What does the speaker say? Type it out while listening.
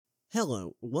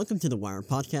Hello, welcome to the Wire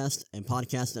Podcast, a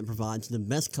podcast that provides the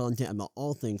best content about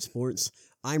all things sports.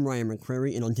 I'm Ryan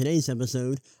McCrary, and on today's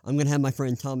episode, I'm going to have my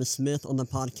friend Thomas Smith on the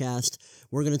podcast.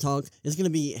 We're going to talk, it's going to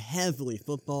be heavily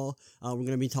football. We're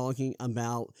going to be talking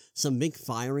about some big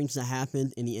firings that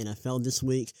happened in the NFL this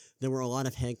week. There were a lot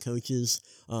of head coaches.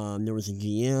 There was a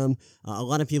GM. A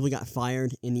lot of people got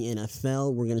fired in the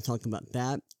NFL. We're going to talk about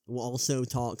that. We'll also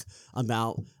talk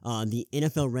about the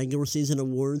NFL regular season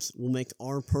awards. We'll make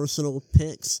our personal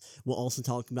picks. We'll also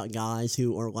talk about guys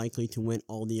who are likely to win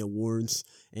all the awards.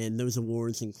 And those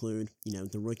awards include,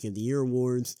 the Rookie of the Year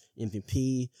awards,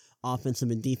 MVP, Offensive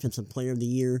and Defensive Player of the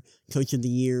Year, Coach of the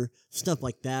Year, stuff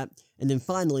like that. And then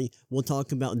finally, we'll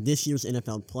talk about this year's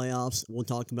NFL playoffs. We'll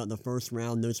talk about the first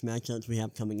round, those matchups we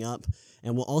have coming up.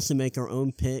 And we'll also make our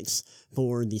own picks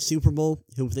for the Super Bowl,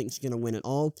 who we think is going to win it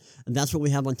all. And that's what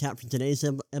we have on tap for today's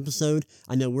episode.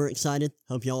 I know we're excited.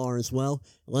 Hope y'all are as well.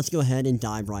 Let's go ahead and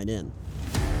dive right in.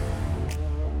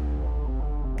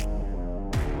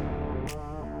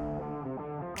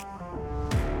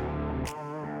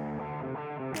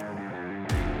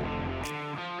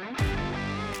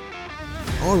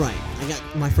 All right, I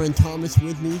got my friend Thomas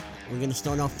with me. We're going to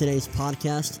start off today's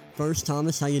podcast. First,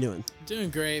 Thomas, how you doing?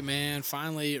 Doing great, man.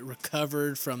 Finally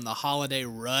recovered from the holiday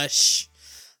rush.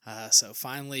 So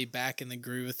finally back in the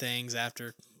groove of things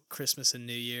after Christmas and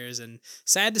New Year's. And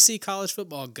sad to see college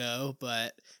football go,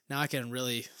 but now I can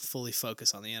really fully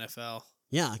focus on the NFL.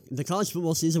 Yeah, the college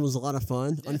football season was a lot of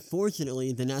fun. Yeah.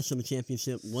 Unfortunately, the national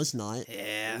championship was not.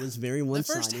 Yeah. It was very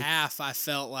one-sided. The first half, I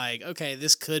felt like, okay,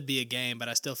 this could be a game, but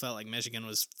I still felt like Michigan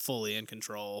was fully in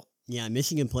control. Yeah,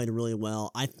 Michigan played really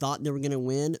well. I thought they were going to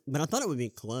win, but I thought it would be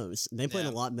close. They played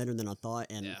a lot better than I thought,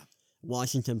 and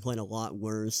Washington played a lot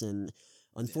worse, and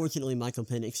unfortunately, Michael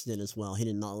Penix did as well. He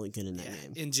did not look good in that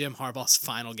game. In Jim Harbaugh's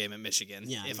final game at Michigan,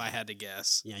 if I had to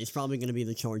guess. Yeah, he's probably going to be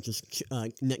the Chargers'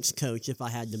 next coach if I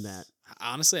had to bet.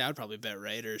 Honestly, I'd probably bet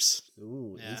Raiders.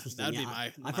 Ooh, interesting. That'd be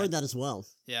my... I've heard that as well.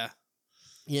 Yeah.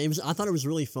 Yeah, I thought it was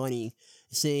really funny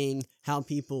seeing how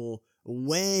people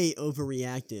way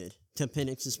overreacted to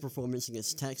Penix's performance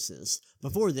against Texas.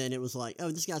 Before then, it was like,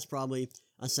 oh, this guy's probably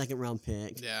a second-round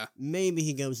pick. Yeah. Maybe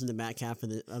he goes in the back half of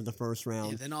the first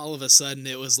round. And then all of a sudden,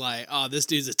 it was like, oh, this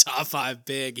dude's a top 5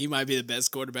 pick. He might be the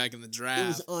best quarterback in the draft. It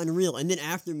was unreal. And then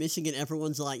after Michigan,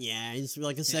 everyone's like, yeah, he's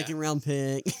like a second-round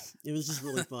pick. It was just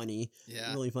really funny.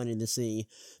 Really funny to see.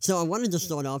 So I wanted to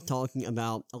start off talking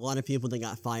about a lot of people that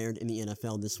got fired in the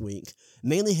NFL this week.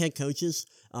 Mainly head coaches.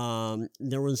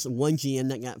 There was one GM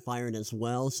that got fired as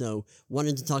well, so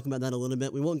wanted to talk about that a little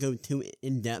bit. We won't go too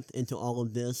in-depth into all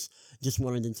of this. Just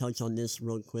wanted to touch on this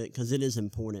real quick because it is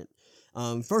important.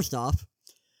 First off,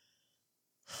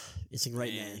 it's a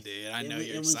great day. Dude, I know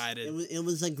you're excited. It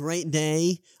was a great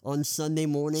day on Sunday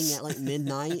morning at like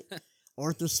midnight.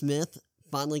 Arthur Smith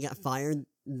finally got fired.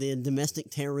 The domestic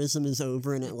terrorism is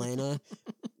over in Atlanta.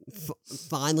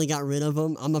 Finally got rid of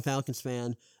him. I'm a Falcons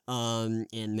fan. And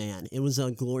man, it was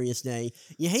a glorious day.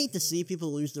 You hate to see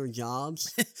people lose their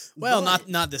jobs. Well,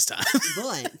 not this time.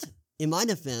 But in my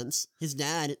defense, his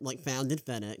dad founded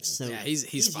FedEx, so yeah,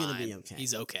 he's fine. Gonna be okay.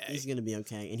 He's okay. He's gonna be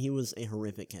okay, and he was a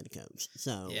horrific head coach.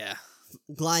 So yeah,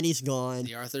 glad he's gone.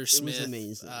 The Arthur Smith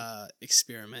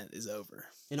experiment is over.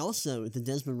 And also, the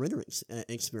Desmond Ridder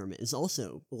experiment is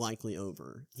also likely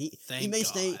over. He may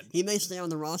stay on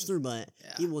the roster, but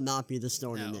he will not be the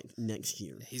starter next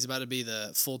year. He's about to be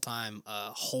the full-time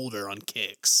holder on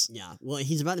kicks. Yeah, well,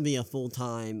 he's about to be a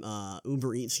full-time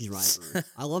Uber Eats driver.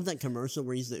 I love that commercial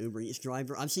where he's the Uber Eats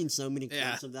driver. I've seen so many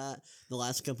clips of that the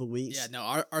last couple of weeks. Yeah,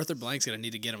 no, Arthur Blank's going to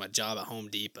need to get him a job at Home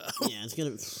Depot. Yeah, it's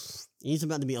going to... He's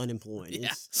about to be unemployed.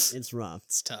 It's rough.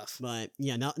 It's tough. But,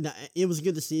 yeah, it was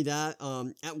good to see that.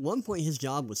 At one point, his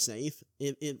job was safe.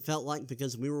 It felt like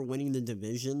because we were winning the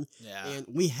division. Yeah. And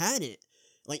we had it,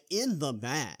 in the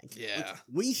bag. Yeah.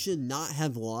 We should not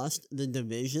have lost the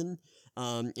division.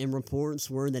 And reports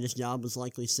were that his job was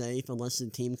likely safe unless the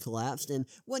team collapsed. And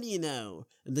what do you know?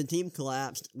 The team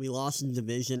collapsed. We lost the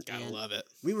division. Gotta love it.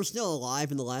 We were still alive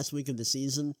in the last week of the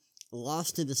season.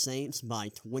 Lost to the Saints by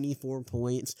 24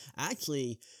 points.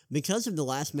 Actually, because of the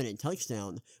last-minute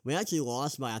touchdown, we actually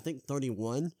lost by, I think,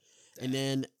 31. Damn. And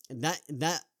then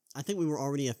that I think we were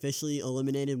already officially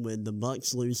eliminated with the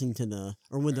Bucs losing to the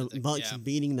Bucs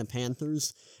beating the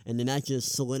Panthers, and then that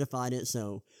just solidified it.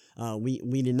 So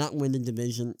we did not win the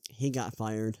division. He got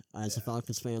fired as a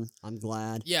Falcons fan. I'm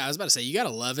glad. Yeah, I was about to say you gotta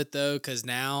love it though, because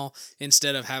now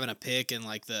instead of having a pick in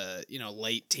the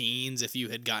late teens, if you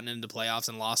had gotten into playoffs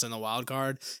and lost in the wild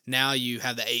card, now you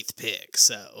have the 8th pick.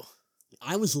 So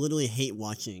I was literally hate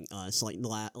watching us like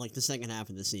the second half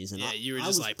of the season. Yeah, you were I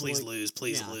just was like, please lose,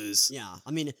 please lose. Yeah,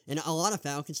 I mean, and a lot of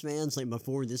Falcons fans like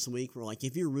before this week were like,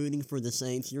 if you're rooting for the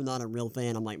Saints, you're not a real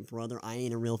fan. I'm like, brother, I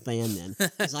ain't a real fan then,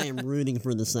 because I am rooting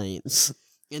for the Saints.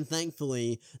 And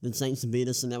thankfully, the Saints beat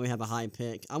us, and now we have a high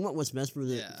pick. I want what's best for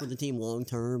the team long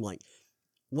term. Like,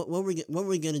 what were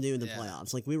we going to do in the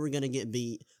playoffs? Like, we were going to get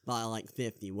beat by like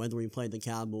 50, whether we played the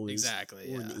Cowboys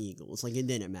or the Eagles. Like, it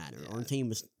didn't matter. Yeah. Our team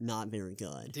was not very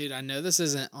good. Dude, I know this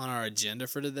isn't on our agenda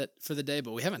for the day,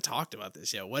 but we haven't talked about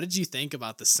this yet. What did you think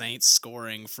about the Saints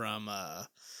scoring from like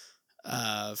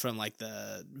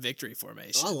the victory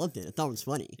formation? Oh, I loved it. I thought it was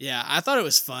funny. Yeah, I thought it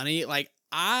was funny. Like,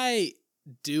 I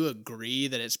do agree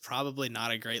that it's probably not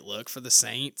a great look for the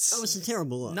Saints. Oh, it's a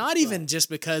terrible look. Not even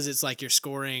just because it's like you're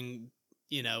scoring,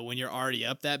 you know, when you're already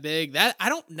up that big. That I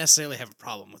don't necessarily have a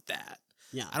problem with that.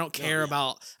 Yeah. I don't care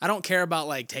about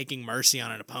like taking mercy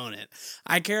on an opponent.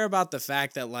 I care about the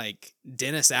fact that like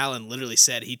Dennis Allen literally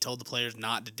said he told the players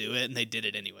not to do it and they did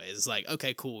it anyways. It's like,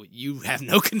 okay, cool. You have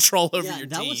no control over your team.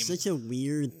 That was such a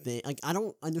weird thing. Like, I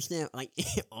don't understand. Like,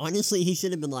 honestly, he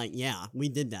should have been like, yeah, we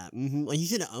did that. Mm-hmm. Like, he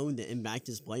should have owned it and backed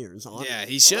his players. Yeah,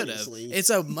 he should have. It's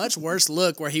a much worse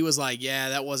look where he was like,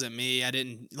 yeah, that wasn't me. I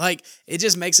didn't like it.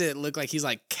 Just makes it look like he's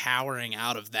like cowering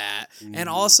out of that. Mm-hmm. And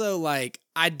also like,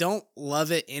 I don't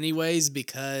love it anyways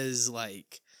because,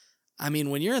 like, I mean,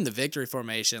 when you're in the victory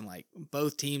formation, like,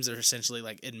 both teams are essentially,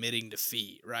 like, admitting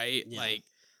defeat, right? Yeah. Like,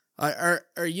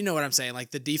 or you know what I'm saying?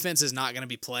 Like, the defense is not going to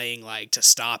be playing, like, to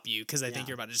stop you because they think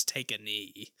you're about to just take a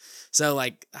knee. So,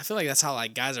 like, I feel like that's how,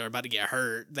 like, guys are about to get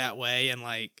hurt that way. And,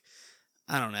 like,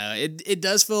 I don't know. It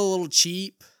does feel a little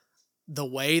cheap the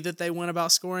way that they went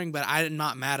about scoring, but I'm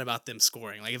not mad about them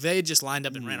scoring. Like, if they had just lined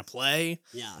up and ran a play,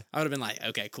 I would have been like,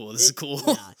 okay, cool, this is cool.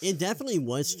 Yeah, it definitely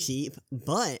was cheap,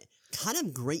 but kind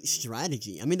of great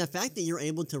strategy. I mean, the fact that you're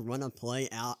able to run a play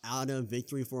out of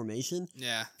victory formation.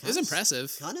 Yeah, it was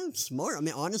impressive. Kind of smart. I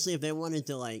mean, honestly, if they wanted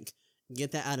to, like,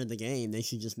 get that out of the game, they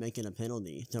should just make it a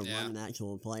penalty to run an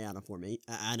actual play out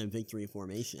of victory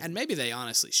formation. And maybe they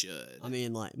honestly should. I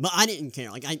mean, like, but I didn't care.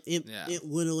 Like, it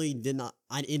literally did not.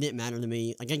 It didn't matter to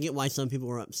me. Like, I get why some people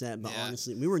were upset, but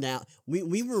honestly, we were down.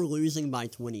 We were losing by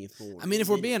 24. I mean, if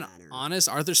we're being honest,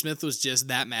 Arthur Smith was just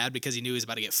that mad because he knew he was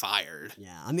about to get fired.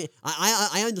 Yeah, I mean,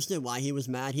 I understood why he was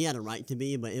mad. He had a right to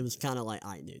be, but it was kind of like,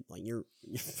 all right, dude, like you're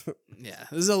yeah,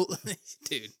 this is a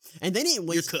dude. And they didn't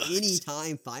waste any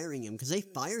time firing him because they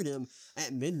fired him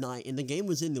at midnight, and the game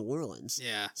was in New Orleans.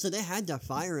 Yeah, so they had to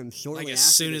fire him shortly like as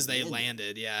after soon as they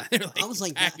landed. Yeah, like, I was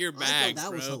like, pack your bags, that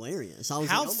bro. was hilarious. I was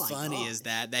How like, oh funny God. is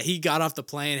that he got off the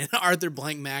plane and Arthur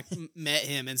Blank Mac met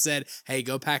him and said, "Hey,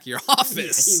 go pack your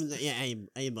office."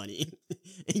 Hey, buddy,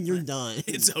 you're done.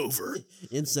 It's over.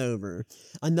 It's over.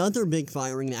 Another big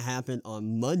firing that happened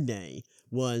on Monday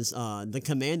was the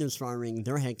Commanders firing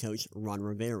their head coach Ron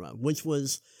Rivera, which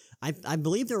was, I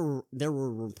believe there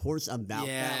were reports about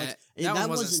that. Like, that one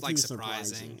wasn't like too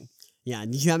surprising. Yeah,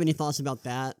 did you have any thoughts about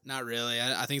that? Not really.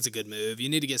 I think it's a good move. You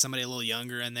need to get somebody a little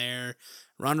younger in there.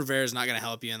 Ron Rivera is not going to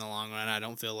help you in the long run, I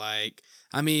don't feel like.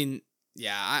 I mean,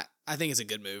 yeah, I think it's a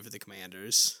good move for the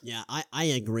Commanders. Yeah, I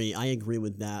agree. I agree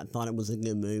with that. Thought it was a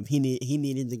good move. He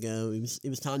needed to go. It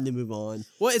was time to move on.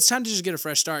 Well, it's time to just get a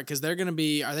fresh start because they're going to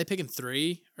be – are they picking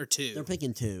 3 or 2? They're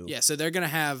picking 2. Yeah, so they're going to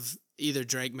have either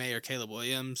Drake May or Caleb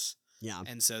Williams. Yeah.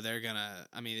 And so they're going to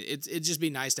 – I mean, it'd just be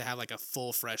nice to have like a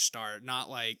full fresh start, not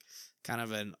like – kind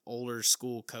of an older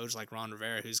school coach like Ron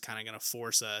Rivera who's kind of going to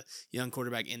force a young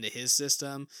quarterback into his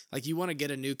system. Like, you want to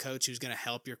get a new coach who's going to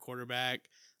help your quarterback.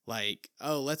 Like,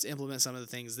 oh, let's implement some of the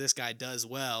things this guy does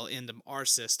well into our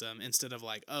system instead of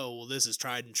like, oh, well, this is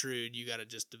tried and true. You got to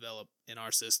just develop in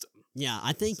our system. Yeah,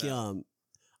 I think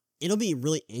it'll be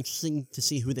really interesting to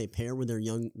see who they pair with their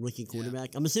young rookie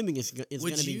quarterback. Yeah. I'm assuming it's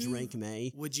going to be Drake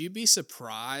May. Would you be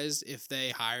surprised if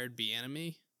they hired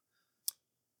Bieniemy?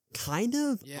 Kind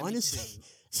of, honestly.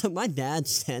 So my dad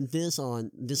said this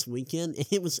on this weekend,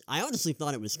 and I honestly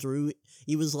thought it was true.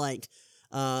 He was like,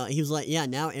 yeah,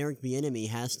 now Eric Bieniemy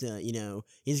has to,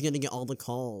 he's going to get all the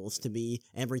calls to be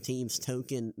every team's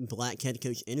token black head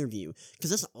coach interview. Because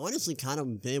that's honestly kind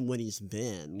of been what he's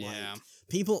been. Like,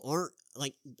 people aren't,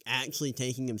 like, actually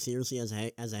taking him seriously as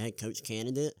a head coach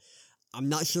candidate. I'm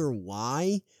not sure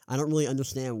why. I don't really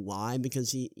understand why,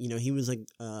 because he was like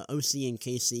OC in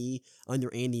KC under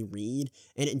Andy Reid,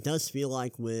 and it does feel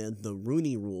like with the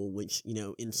Rooney Rule, which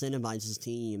incentivizes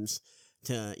teams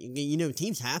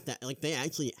teams have to, like, they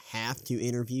actually have to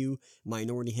interview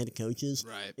minority head coaches.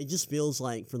 Right. It just feels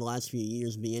like for the last few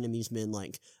years, Bieniemy's been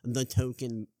like the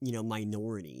token,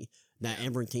 minority that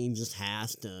every team just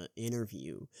has to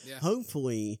interview. Yeah.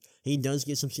 Hopefully, he does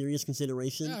get some serious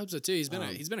consideration. Yeah, I hope so too. He's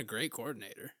been a great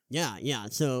coordinator. Yeah.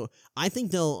 So I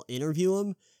think they'll interview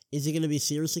him. Is he going to be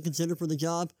seriously considered for the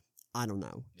job? I don't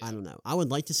know. Yeah. I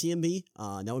would like to see him be.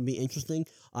 That would be interesting.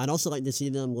 I'd also like to see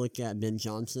them look at Ben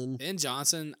Johnson. Ben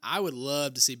Johnson, I would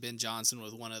love to see Ben Johnson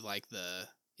with one of like the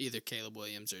either Caleb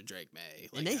Williams or Drake May.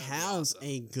 Like, and they have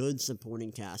a good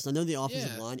supporting cast. I know the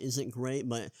offensive line isn't great,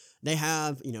 but they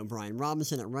have, Brian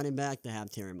Robinson at running back. They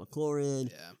have Terry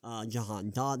McLaurin,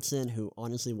 Jahan Dotson, who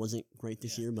honestly wasn't great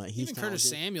this year, but he's even Curtis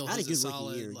Samuel had has a good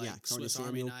solid year. Like, Curtis Swiss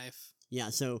Army Samuel. knife. Yeah,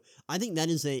 so I think that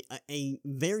is a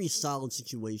very solid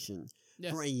situation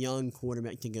for a young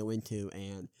quarterback to go into.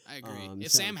 And I agree.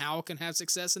 If Sam Howell can have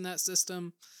success in that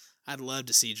system, I'd love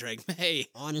to see Drake May.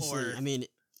 Honestly,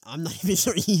 I'm not even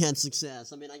sure he had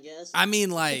success. I guess.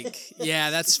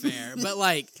 That's fair. But,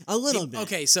 like... a little bit.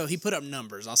 Okay, so he put up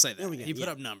numbers. I'll say that. There we go. He put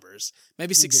up numbers.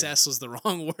 Maybe success was the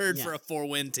wrong word for a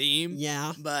 4-win team.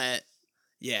 Yeah. But,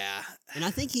 yeah. And I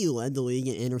think he led the league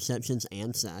in interceptions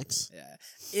and sacks. Yeah.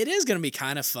 It is going to be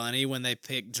kind of funny when they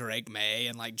pick Drake May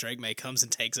and, like, Drake May comes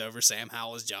and takes over Sam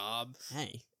Howell's job.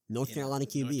 Hey. North Carolina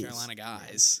QBs. North Carolina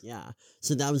guys. Yeah.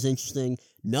 So that was interesting.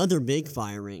 Another big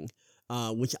firing,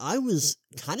 which I was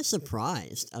kind of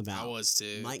surprised about. I was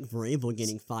too. Mike Vrabel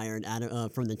getting fired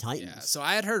from the Titans. Yeah. So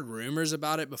I had heard rumors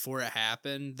about it before it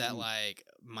happened that like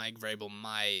Mike Vrabel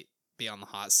might be on the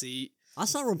hot seat. I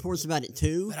saw reports about it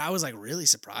too. But I was like really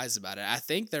surprised about it. I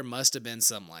think there must have been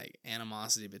some like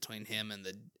animosity between him and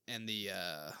the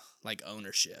like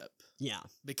ownership. Yeah.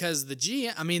 Because the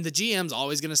GM's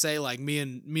always gonna say like me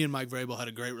and Mike Vrabel had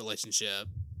a great relationship.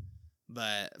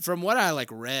 But from what I like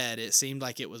read, it seemed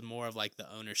like it was more of like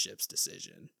the ownership's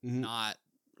decision, not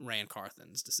Rand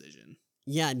Carthen's decision.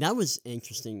 Yeah, that was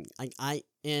interesting.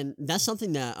 And that's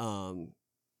something that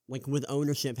like with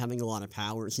ownership having a lot of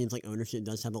power, it seems like ownership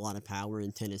does have a lot of power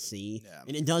in Tennessee,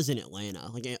 and it does in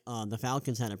Atlanta. Like the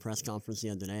Falcons had a press conference the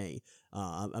other day,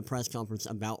 a press conference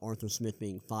about Arthur Smith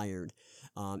being fired,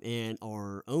 and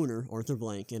our owner Arthur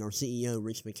Blank and our CEO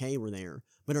Rich McKay were there,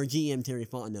 but our GM Terry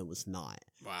Fontenot was not.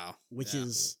 Wow, which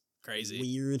is crazy,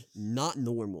 weird, not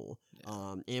normal.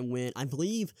 Yeah. And when I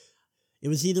believe. It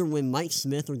was either when Mike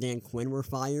Smith or Dan Quinn were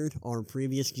fired, our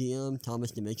previous GM,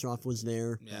 Thomas Dimitroff, was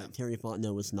there, but Terry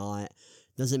Fontenot was not.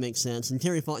 Doesn't make sense. And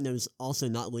Terry Fontenot is also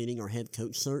not leading our head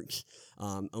coach search,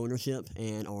 ownership,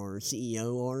 and our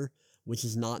CEO are, which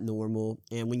is not normal.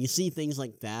 And when you see things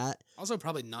like that... Also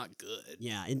probably not good.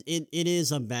 Yeah, it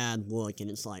is a bad look, and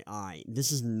it's like, all right,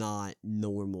 this is not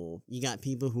normal. You got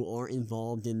people who aren't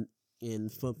involved in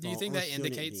football. Do you think that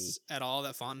indicates at all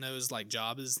that Fontenot's like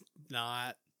job is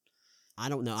not... I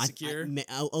don't know. Secure?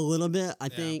 A little bit. I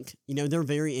think, they're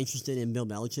very interested in Bill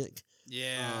Belichick.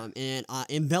 Yeah. And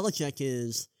Belichick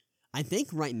is, I think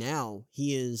right now,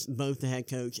 he is both the head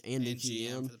coach and the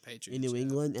GM for the Patriots, in New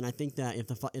England. And I think that if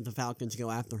the Falcons go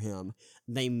after him,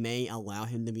 they may allow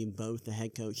him to be both the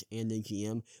head coach and the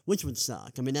GM, which would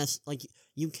suck. That's like,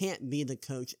 you can't be the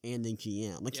coach and the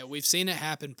GM. Like, we've seen it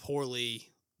happen poorly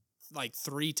like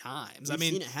 3 times. We've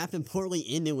seen it happen poorly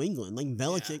in New England. Like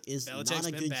Belichick is not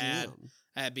a good bad GM.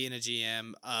 At being a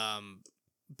GM.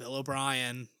 Bill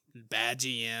O'Brien, bad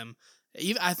GM.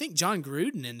 I think John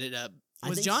Gruden ended up.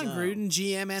 Was John Gruden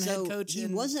GM and head coach? He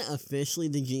wasn't officially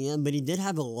the GM, but he did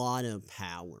have a lot of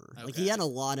power. Okay. Like he had a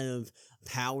lot of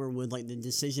power with like the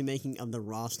decision making of the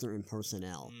roster and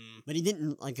personnel. But he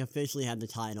didn't like officially have the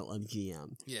title of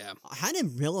GM. Yeah. How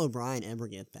did Bill O'Brien ever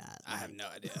get that? I have no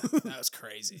idea. That was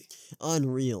crazy.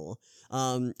 Unreal.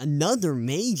 Another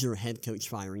major head coach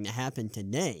firing that happened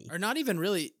today. Or not even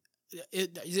really.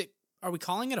 Are we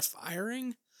calling it a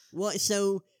firing? Well,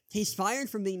 so he's fired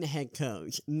from being the head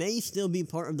coach. May still be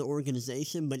part of the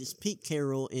organization, but it's Pete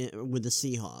Carroll with the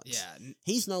Seahawks. Yeah.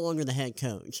 He's no longer the head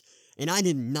coach. And I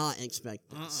did not expect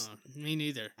this. Me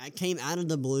neither. I came out of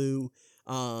the blue.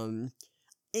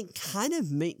 It kind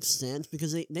of makes sense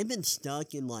because they've been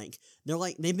stuck in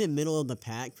they've been middle of the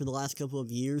pack for the last couple of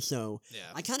years. So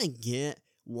I kind of get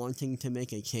wanting to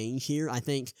make a change here. I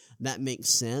think that makes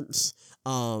sense.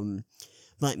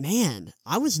 But man,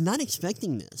 I was not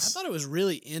expecting this. I thought it was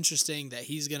really interesting that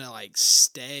he's going to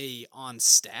stay on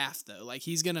staff though. Like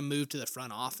he's going to move to the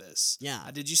front office. Yeah.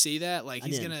 Did you see that? Like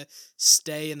he's going to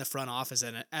stay in the front office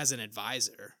as an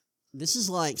advisor. This is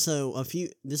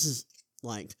this is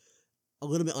a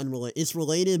little bit unrelated. It's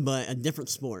related, but a different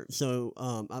sport. So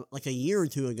like a year or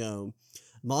two ago,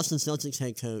 Boston Celtics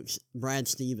head coach Brad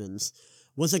Stevens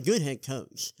was a good head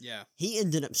coach. Yeah. He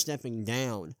ended up stepping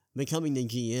down, becoming the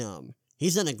GM.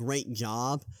 He's done a great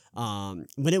job,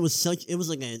 but it was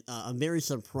like a very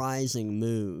surprising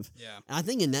move. Yeah. And I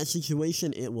think in that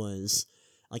situation, it was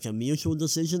like a mutual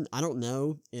decision. I don't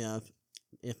know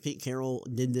if Pete Carroll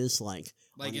did this like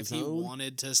on if his he own.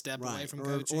 wanted to step away from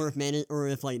or coaching. or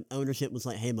if like ownership was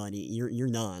like, hey buddy, you're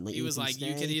done. Like, He was like,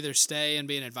 you stay. can either stay and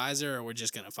be an advisor, or we're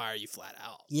just gonna fire you flat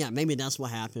out. Yeah, maybe that's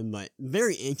what happened, but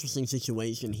very interesting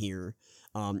situation here.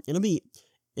 It'll be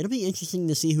interesting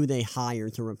to see who they hire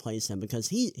to replace him because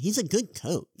he's a good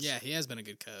coach. Yeah, he has been a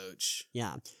good coach.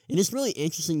 Yeah, and it's really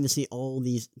interesting to see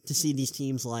these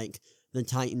teams like the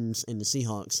Titans and the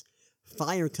Seahawks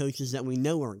fire coaches that we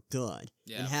know are good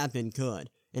and have been good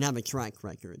and have a track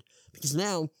record, because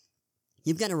now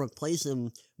you've got to replace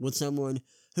them with someone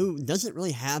who doesn't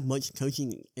really have much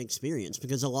coaching experience,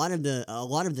 because a lot of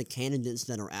the candidates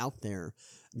that are out there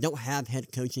don't have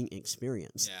head coaching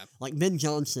experience. Yeah. Like Ben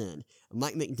Johnson,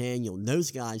 Mike McDaniel,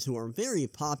 those guys who are very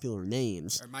popular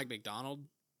names. Or Mike McDonald.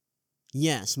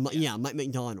 Yes, Mike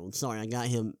McDonald. Sorry, I got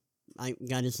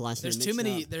his last name.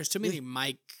 There's too many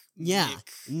Mike. Yeah,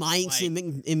 Mikes and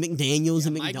McDaniels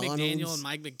and Mike McDonald's. McDaniel and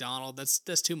Mike McDonald. That's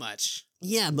too much.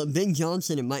 Yeah, but Ben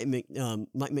Johnson and Mike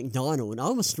McDonald, I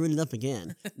almost screwed it up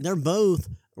again. They're both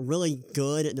really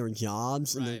good at their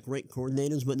jobs and they're great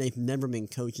coordinators, but they've never been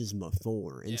coaches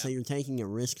before. And so you're taking a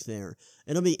risk there.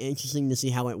 It'll be interesting to see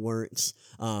how it works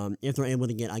if they're able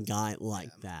to get a guy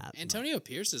like that. Antonio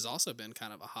Pierce has also been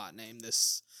kind of a hot name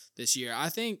this year.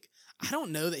 I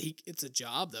don't know that it's a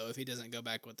job though if he doesn't go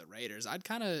back with the Raiders.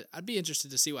 I'd be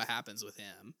interested to see what happens with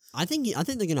him. I think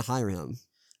they're gonna hire him.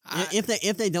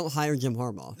 If they don't hire Jim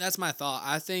Harbaugh. That's my thought.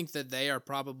 I think that they are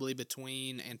probably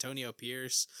between Antonio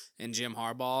Pierce and Jim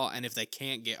Harbaugh, and if they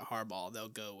can't get Harbaugh, they'll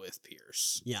go with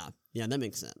Pierce. Yeah, that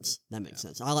makes sense.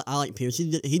 Sense. I like Pierce.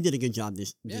 He did a good job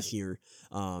this year.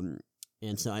 And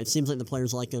so it seems like the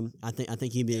players like him. I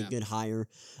think he'd be a good hire.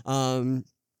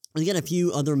 We got a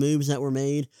few other moves that were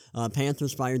made.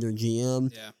 Panthers fired their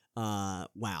GM. Yeah.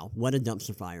 Wow, what a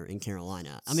dumpster fire in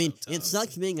Carolina. I So mean, tough. it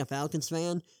sucks being a Falcons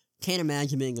fan. Can't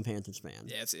imagine being a Panthers fan.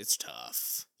 Yeah, it's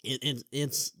tough.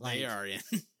 It's like They are in.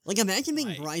 like imagine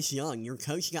being Bryce Young. Your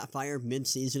coach got fired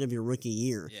mid-season of your rookie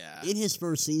year. Yeah. In his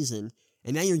first season,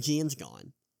 and now your GM's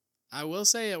gone. I will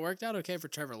say it worked out okay for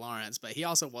Trevor Lawrence, but he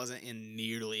also wasn't in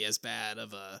nearly as bad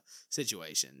of a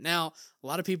situation. Now, a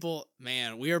lot of people,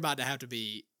 man, we are about to have to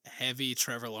be heavy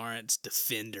Trevor Lawrence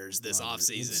defenders this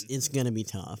offseason. It's gonna be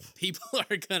tough. People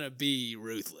are gonna be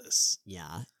ruthless.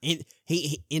 Yeah, and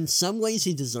he in some ways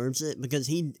he deserves it because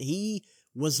he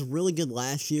was really good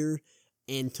last year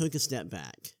and took a step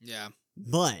back. Yeah,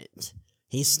 but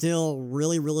he's still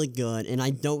really, really good, and I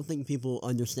don't think people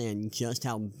understand just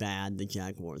how bad the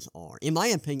Jaguars are. In my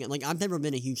opinion, like I've never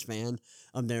been a huge fan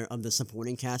of the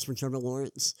supporting cast for Trevor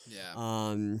Lawrence.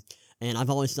 Yeah. And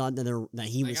I've always thought that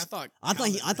he was. I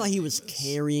thought he was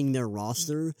carrying their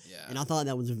roster. Yeah. And I thought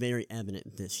that was very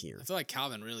evident this year. I feel like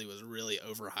Calvin Ridley was really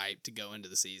overhyped to go into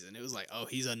the season. It was like, oh,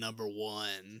 he's a number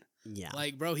one. Yeah.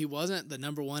 Like, bro, he wasn't the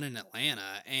number one in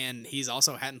Atlanta, and he's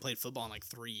also hadn't played football in like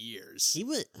 3 years. He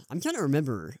was. I'm trying to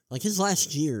remember, like his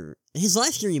last year.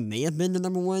 He may have been the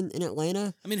number one in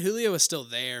Atlanta. I mean, Julio was still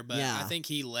there, but I think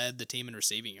he led the team in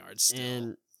receiving yards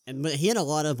still. But he had a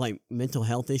lot of like mental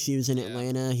health issues in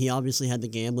Atlanta. He obviously had the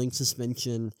gambling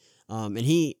suspension. And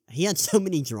he had so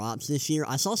many drops this year.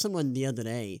 I saw someone the other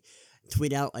day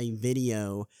tweet out a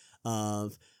video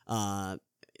of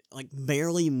like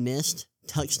barely missed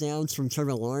touchdowns from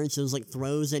Trevor Lawrence. It was like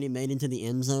throws that he made into the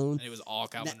end zone. And it was all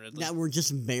Calvin Ridley. That were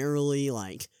just barely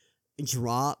like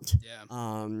dropped.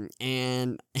 Yeah.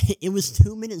 And it was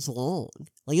 2 minutes long.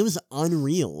 Like it was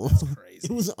unreal. That's crazy.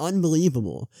 It was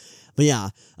unbelievable. But yeah,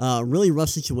 really rough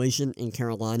situation in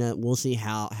Carolina. We'll see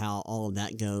how all of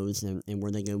that goes and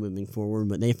where they go moving forward.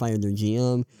 But they fired their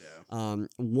GM. Yeah.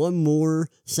 One more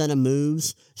set of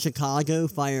moves. Chicago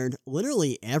fired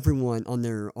literally everyone on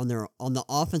the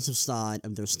offensive side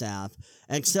of their staff,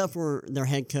 except for their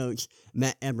head coach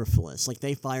Matt Eberflus. Like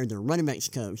they fired their running backs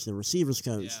coach, the receivers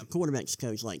coach, the quarterbacks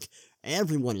coach. Like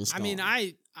everyone is gone. I mean,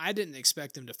 I didn't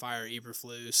expect him to fire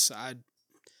Eberflus. I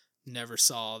never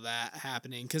saw that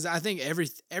happening because I think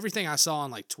everything I saw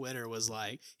on like Twitter was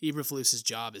like Eberflus's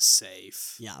job is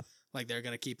safe. Yeah. Like they're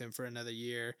gonna keep him for another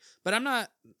year, but I'm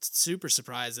not super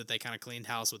surprised that they kind of cleaned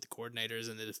house with the coordinators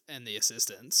and the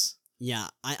assistants. Yeah,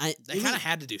 they kind of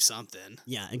had to do something.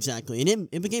 Yeah, exactly, and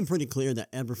it became pretty clear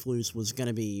that Eberflus was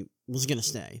gonna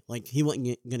stay. Like he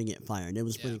wasn't gonna get fired. It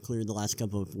was pretty clear the last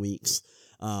couple of weeks.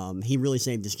 He really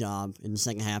saved his job in the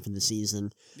second half of the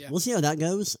season. Yeah. We'll see how that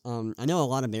goes. I know a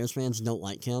lot of Bears fans don't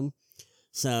like him,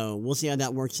 So we'll see how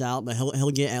that works out, but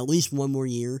he'll get at least one more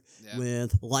year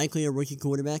with likely a rookie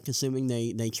quarterback, assuming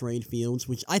they trade Fields,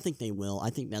 which I think they will. I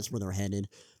think that's where they're headed.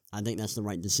 I think that's the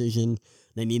right decision.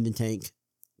 They need to take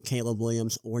Caleb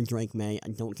Williams or Drake May. I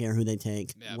don't care who they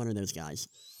take. One of those guys.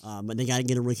 But they got to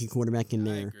get a rookie quarterback in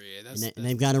there. I agree. And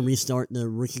they've got to restart the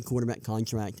rookie quarterback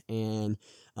contract and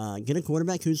get a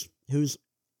quarterback who's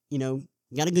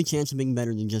got a good chance of being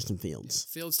better than Justin Fields.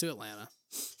 Yeah, Fields to Atlanta.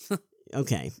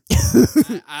 Okay.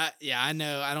 I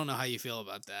know. I don't know how you feel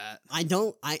about that.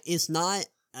 It's not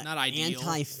ideal.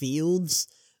 Anti-Fields.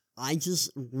 I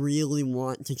just really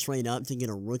want to trade up to get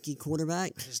a rookie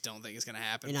quarterback. I just don't think it's gonna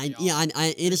happen. And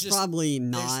it is probably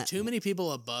not. There's too many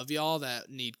people above y'all that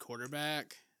need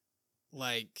quarterback.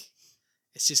 Like,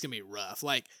 it's just gonna be rough.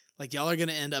 Like y'all are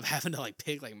gonna end up having to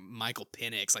pick Michael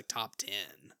Penix top 10.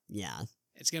 Yeah,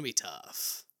 it's gonna be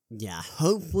tough. Yeah,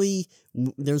 hopefully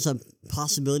there's a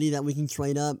possibility that we can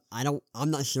trade up.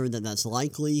 I'm not sure that that's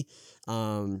likely.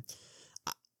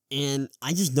 And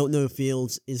I just don't know if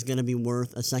Fields is going to be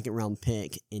worth a second-round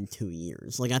pick in 2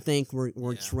 years. I think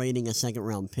we're trading a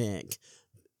second-round pick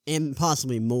and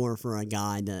possibly more for a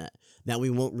guy that we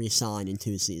won't re-sign in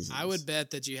 2 seasons. I would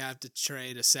bet that you have to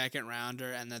trade a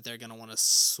second-rounder and that they're going to want to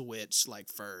switch,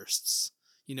 firsts.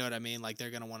 You know what I mean? They're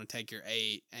going to want to take your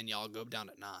 8 and y'all go down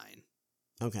to 9.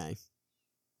 Okay.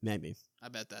 Maybe. I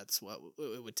bet that's what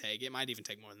it would take. It might even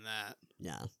take more than that.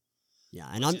 Yeah. Yeah,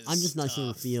 and I'm just not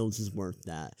sure Fields is worth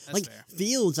that. That's fair.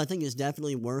 Fields, I think, is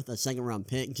definitely worth a second-round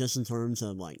pick just in terms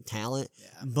of, talent.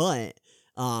 Yeah. But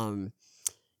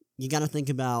you got to think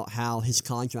about how his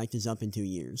contract is up in 2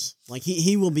 years.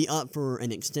 He will be up for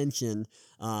an extension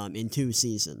in 2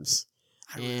 seasons.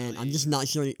 I'm just not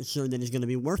sure that he's going to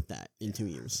be worth that in 2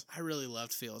 years. I really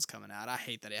loved Fields coming out. I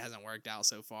hate that it hasn't worked out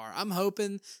so far. I'm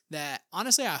hoping that,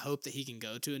 honestly, I hope that he can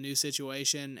go to a new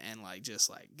situation and, just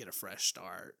get a fresh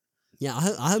start. Yeah,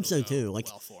 I hope so too.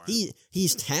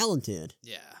 He's talented.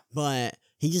 Yeah. But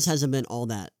he just hasn't been all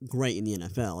that great in the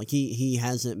NFL. He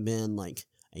hasn't been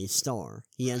a star.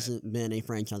 He hasn't been a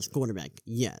franchise quarterback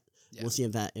yet. Yeah. We'll see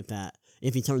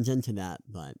if he turns into that.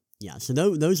 But yeah, so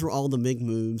those were all the big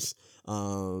moves.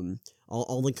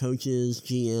 All the coaches,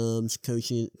 GMs,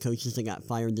 coaches that got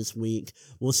fired this week.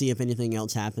 We'll see if anything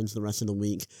else happens the rest of the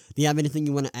week. Do you have anything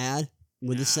you want to add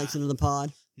with this section of the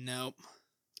pod? Nope.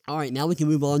 All right, now we can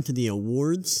move on to the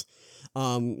awards.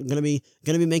 Gonna be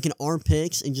making our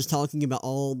picks and just talking about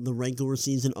all the regular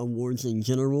season awards in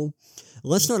general.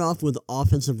 Let's start off with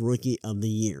Offensive Rookie of the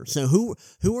Year. So who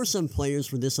are some players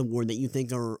for this award that you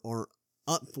think are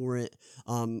up for it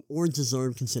or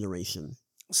deserve consideration?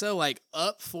 So,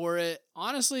 up for it,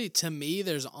 honestly, to me,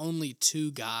 there's only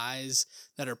 2 guys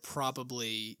that are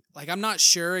probably, I'm not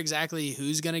sure exactly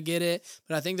who's going to get it,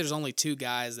 but I think there's only 2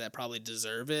 guys that probably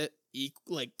deserve it,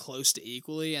 close to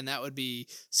equally, and that would be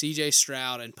C.J.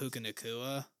 Stroud and Puka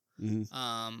Nacua.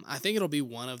 Mm-hmm. I think it'll be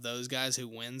one of those guys who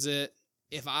wins it.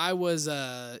 If I was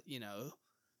a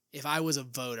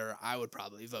voter, I would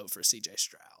probably vote for C.J.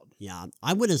 Stroud. Yeah,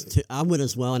 I would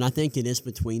as well, and I think it is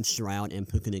between Stroud and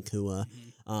Puka Nacua.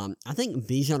 Mm-hmm. I think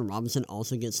Bijan Robinson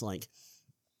also gets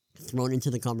thrown into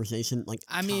the conversation,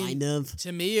 kind of.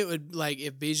 To me, it would,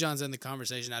 if Bijan's in the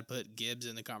conversation, I'd put Gibbs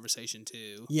in the conversation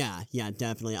too. Yeah,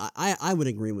 definitely. I would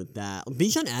agree with that.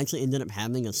 Bijan actually ended up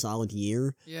having a solid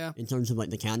year. Yeah. In terms of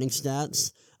the counting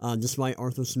stats, despite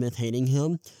Arthur Smith hating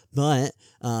him. But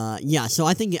so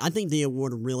I think the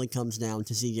award really comes down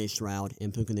to C.J. Stroud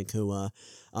and Puka Nacua.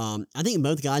 I think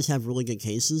both guys have really good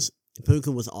cases.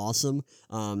 Puka was awesome.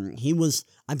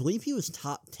 I believe he was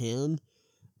top 10.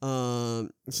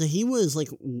 So he was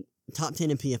top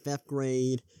 10 in PFF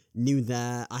grade, knew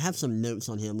that. I have some notes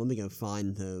on him. Let me go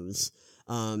find those.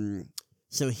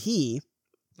 He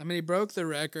broke the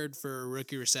record for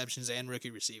rookie receptions and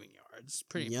rookie receiving yards.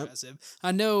 Pretty impressive.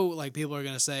 I know, people are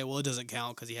going to say, well, it doesn't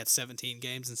count because he had 17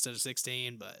 games instead of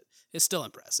 16, but it's still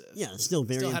impressive. Yeah, it's still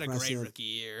very impressive. Still had a great rookie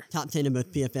year. Top 10 in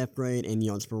both PFF grade and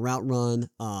yards per route run.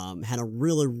 Had a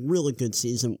really, really good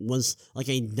season. Was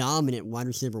a dominant wide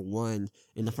receiver 1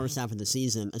 in the first half of the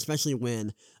season, especially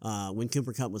when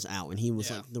Cooper Kupp was out and he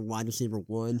was the wide receiver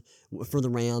 1 for the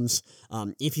Rams.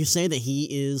 If you say that he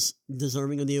is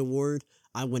deserving of the award,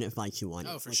 I wouldn't fight you on it.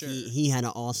 Oh, for sure. He had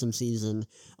an awesome season.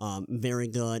 Very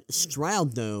good.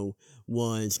 Stroud, though,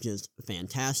 was just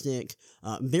fantastic.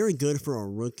 Very good for a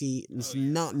rookie. It's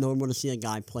not normal to see a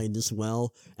guy play this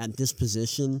well at this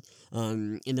position.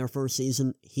 In their first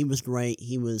season, he was great.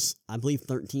 He was, I believe,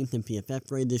 13th in PFF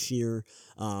grade this year.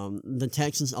 The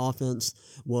Texans' offense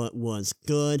was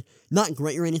good. Not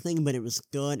great or anything, but it was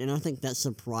good, and I think that's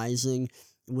surprising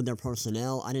with their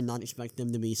personnel. I did not expect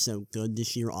them to be so good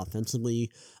this year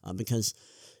offensively because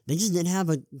they just didn't have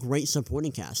a great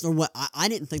supporting cast. Or what I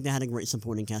didn't think they had a great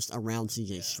supporting cast around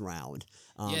C.J. Stroud.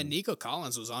 Nico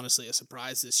Collins was honestly a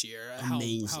surprise this year.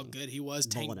 Amazing. How good he was.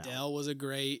 Tank Dell was a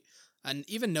great. And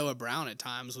even Noah Brown at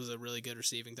times was a really good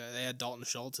receiving threat. They had Dalton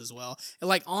Schultz as well. And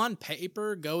like on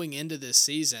paper going into this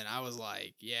season, I was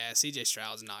like, yeah, CJ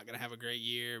Stroud's not going to have a great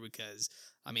year because,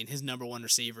 I mean, his number one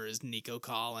receiver is Nico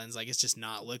Collins. Like, it's just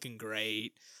not looking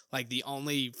great. Like, the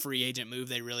only free agent move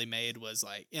they really made was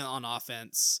like on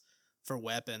offense for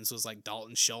weapons was like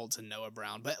Dalton Schultz and Noah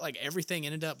Brown. But like everything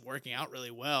ended up working out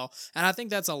really well. And I think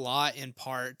that's a lot in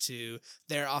part to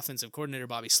their offensive coordinator,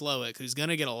 Bobby Slowick, who's going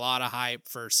to get a lot of hype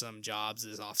for some jobs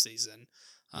this offseason.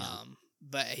 Yeah.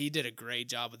 But he did a great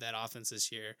job with that offense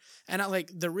this year. And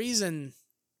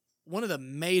one of the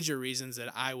major reasons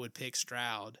that I would pick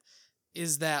Stroud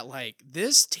is that like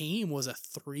this team was a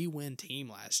 3-win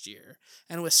team last year.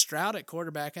 And with Stroud at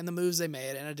quarterback and the moves they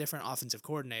made and a different offensive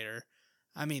coordinator,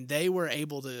 I mean, they were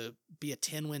able to be a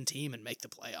 10-win team and make the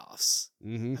playoffs.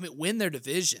 Mm-hmm. I mean, win their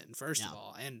division, first of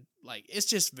all. And, like, it's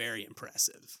just very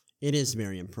impressive. It is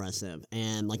very impressive.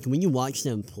 And, like, when you watch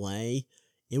them play,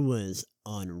 it was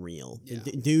unreal. Yeah.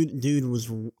 Dude was,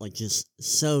 like, just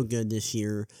so good this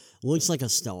year. Looks like a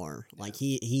star. Yeah. Like,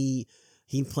 he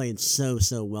played so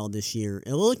well this year.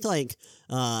 It looked like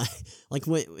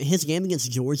when his game against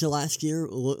Georgia last year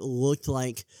looked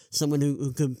like someone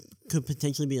who could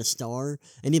potentially be a star,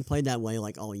 and he played that way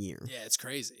like all year. Yeah, it's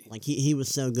crazy. Like he was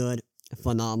so good,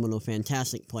 phenomenal,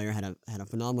 fantastic player. Had a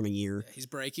phenomenal year. Yeah, he's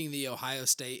breaking the Ohio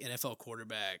State NFL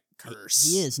quarterback curse.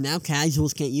 He is. Now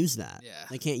casuals can't use that. Yeah,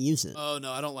 they can't use it. Oh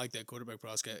no, I don't like that quarterback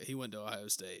prospect. He went to Ohio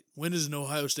State. When has an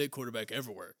Ohio State quarterback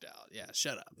ever worked out? Yeah,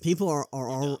 shut up. People are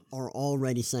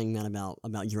already saying that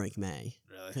about Drake May.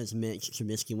 Really? Because Mitch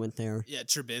Trubisky went there. Yeah,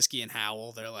 Trubisky and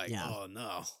Howell. They're like, oh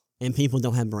no. And people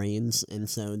don't have brains, and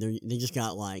so they just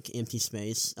got like empty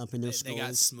space up in their skulls. They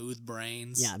got smooth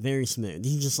brains. Yeah, very smooth.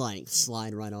 You just like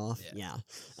slide right off. Yeah.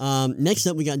 Next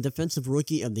up, we got Defensive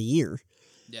Rookie of the Year.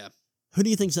 Yeah. Who do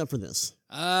you think's up for this?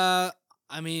 I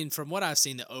mean, from what I've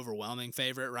seen, the overwhelming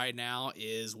favorite right now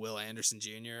is Will Anderson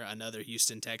Jr., another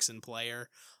Houston Texan player.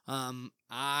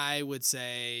 I would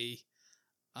say,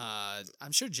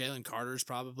 I'm sure Jalen Carter's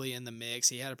probably in the mix.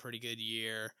 He had a pretty good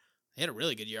year. He had a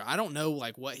really good year. I don't know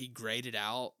like what he graded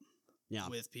out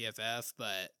with PFF,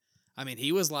 but I mean,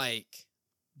 he was like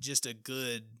just a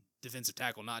good defensive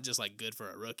tackle, not just like good for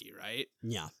a rookie, right?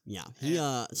 Yeah.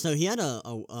 So he had a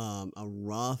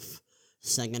rough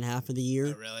second half of the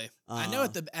year. Oh, really? I know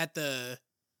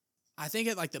I think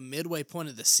at like the midway point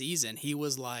of the season, he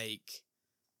was like,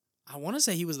 I want to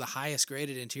say he was the highest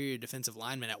graded interior defensive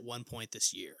lineman at one point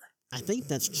this year. I think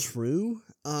that's true.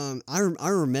 I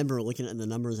remember looking at the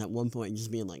numbers at one point and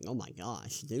just being like, "Oh my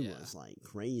gosh, dude was like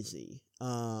crazy."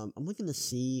 I'm looking to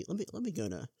see. Let me go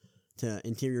to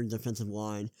interior defensive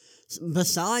line.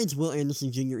 Besides Will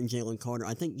Anderson Jr. and Jalen Carter,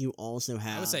 I think you also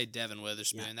have. I would say Devin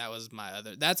Witherspoon. Yeah. That was my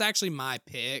other. That's actually my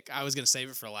pick. I was gonna save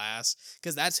it for last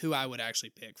because that's who I would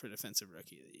actually pick for defensive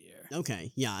rookie of the year.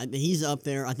 Okay, yeah, he's up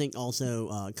there. I think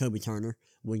also Kobe Turner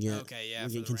would get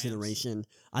consideration. Rams.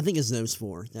 I think it's those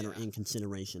four that are in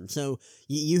consideration. So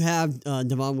you have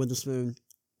Devon Witherspoon.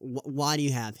 Why do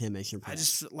you have him as your pick? I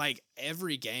just like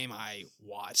every game I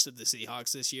watched of the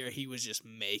Seahawks this year, he was just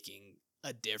making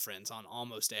a difference on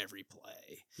almost every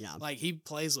play. Yeah. Like he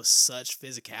plays with such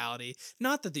physicality.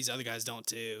 Not that these other guys don't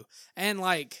too. And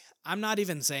like, I'm not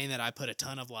even saying that I put a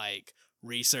ton of like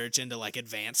research into like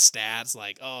advanced stats,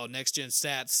 like, oh, next gen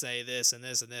stats say this and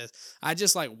this and this. I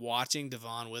just like watching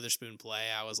Devon Witherspoon play.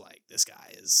 I was like, this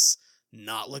guy is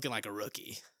not looking like a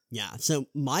rookie. Yeah. So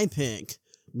my pick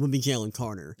would be Jalen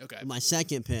Carter. Okay. My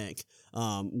second pick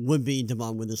would be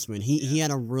Devon Witherspoon. He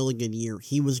had a really good year.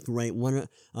 He was great. One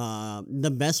of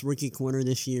the best rookie corner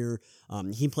this year.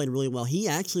 He played really well. He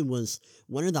actually was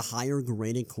one of the higher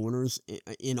graded corners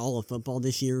in all of football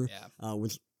this year. Yeah.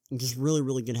 Was just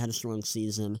really good. Had a strong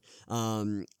season.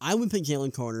 I would pick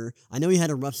Jalen Carter. I know he had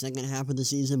a rough second half of the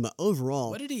season, but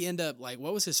overall, what did he end up like?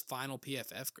 What was his final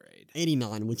PFF grade?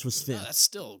 89, which was fifth. Oh, that's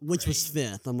still great. Which was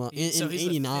fifth. So he's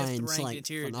 89, the fifth ranked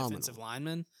interior phenomenal. Defensive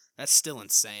lineman. That's still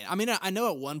insane. I mean, I know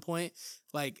at one point,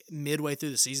 like midway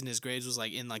through the season, his grades was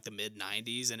like in like the mid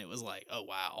 90s, and it was like, oh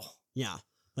wow. Yeah,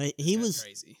 like he was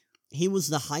crazy. He was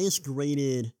the highest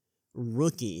graded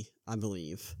rookie, I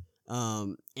believe.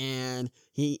 And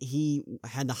he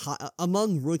had the high,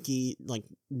 among rookie like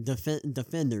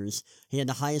defenders, he had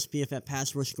the highest PFF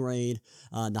pass rush grade,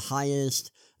 the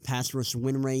highest pass rush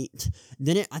win rate.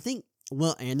 Then I think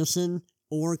Will Anderson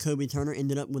or Kobe Turner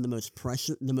ended up with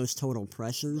the most total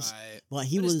pressures. Right. But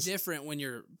it's different when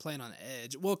you're playing on the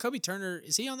edge. Well, Kobe Turner,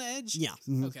 is he on the edge? Yeah.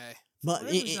 Okay. But For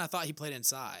whatever reason, I thought he played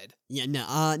inside. Yeah, no,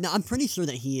 I'm pretty sure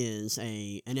that he is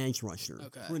an edge rusher.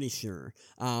 Okay. Pretty sure.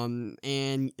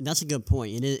 And that's a good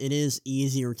point. It is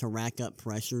easier to rack up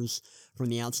pressures from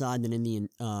the outside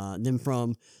than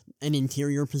from an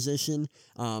interior position.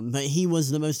 But he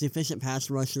was the most efficient pass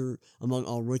rusher among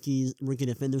all rookie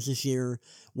defenders this year.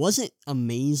 Wasn't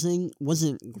amazing,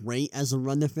 wasn't great as a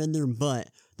run defender, but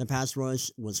the pass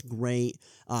rush was great.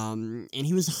 And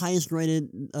he was the highest rated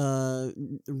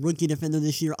rookie defender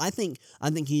this year. I think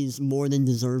he's more than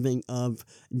deserving of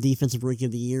Defensive Rookie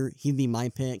of the Year. He'd be my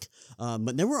pick.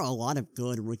 But there were a lot of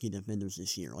good rookie defenders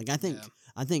this year. Like I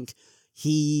think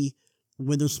he,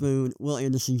 Witherspoon, Will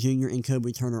Anderson Jr., and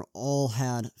Kobe Turner all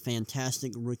had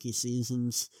fantastic rookie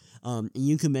seasons. And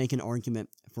you could make an argument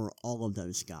for all of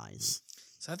those guys.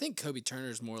 So I think Kobe Turner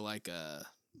is more like a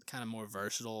kind of more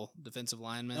versatile defensive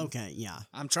lineman. Okay, yeah.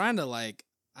 I'm trying to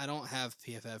I don't have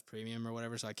PFF Premium or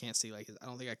whatever, so I can't see I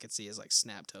don't think I could see his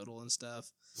snap total and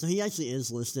stuff. So he actually is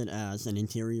listed as an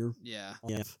interior. Yeah.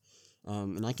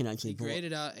 And I can actually he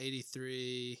graded out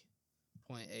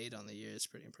 83.8 on the year. It's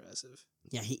pretty impressive.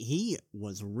 Yeah, he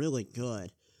was really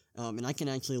good. And I can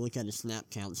actually look at his snap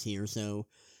counts here. So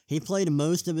he played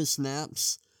most of his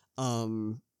snaps.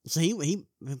 So he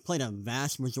played a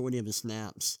vast majority of his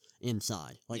snaps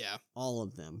inside, all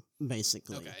of them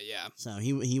basically. Okay, yeah. So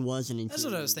he was an interior. That's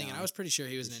what I was thinking. guy I was pretty sure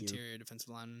he was an interior defensive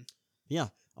lineman. Yeah,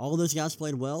 all of those guys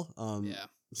played well. Yeah.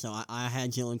 So I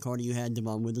had Jalen Carter. You had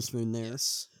Devon Witherspoon there.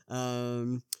 Yes.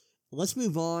 Let's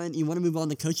move on. You want to move on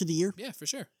to Coach of the Year? Yeah, for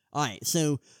sure. All right.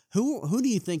 So who do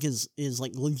you think is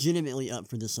legitimately up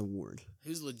for this award?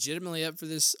 Who's legitimately up for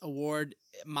this award?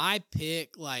 My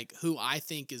pick, who I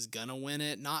think is gonna win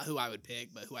it, not who I would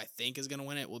pick, but who I think is gonna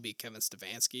win it, will be Kevin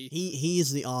Stefanski. He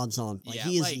is the odds on.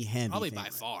 He is the heavy probably favorite. by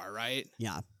far, right?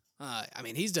 Yeah.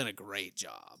 He's done a great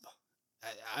job.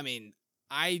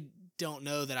 I don't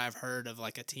know that I've heard of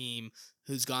a team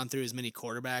who's gone through as many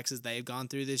quarterbacks as they've gone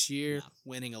through this year,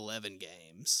 winning 11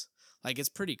 games. It's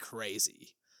pretty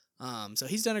crazy. So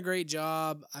he's done a great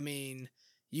job.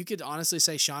 You could honestly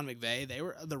say Sean McVay.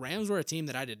 The Rams were a team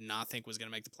that I did not think was going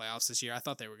to make the playoffs this year. I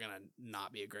thought they were going to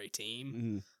not be a great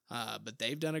team. Mm-hmm. But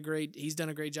he's done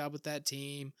a great job with that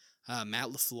team. Matt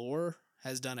LaFleur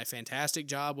has done a fantastic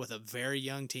job with a very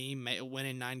young team,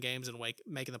 winning 9 games and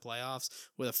making the playoffs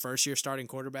with a first-year starting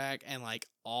quarterback, and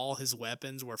all his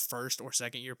weapons were first or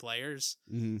second-year players.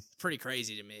 Mm-hmm. Pretty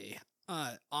crazy to me.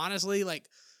 Honestly,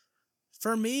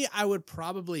 for me, I would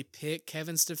probably pick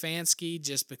Kevin Stefanski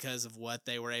just because of what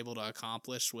they were able to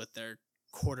accomplish with their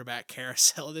quarterback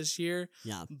carousel this year.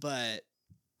 Yeah. But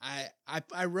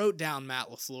I wrote down Matt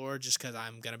LaFleur just because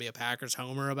I'm going to be a Packers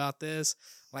homer about this.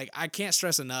 I can't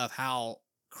stress enough how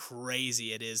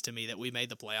crazy it is to me that we made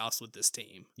the playoffs with this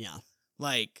team. Yeah.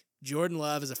 Jordan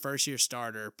Love is a first-year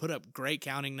starter, put up great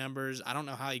counting numbers. I don't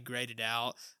know how he graded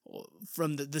out.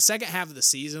 From the second half of the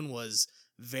season was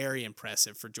very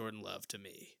impressive for Jordan Love to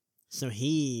me. So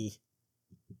I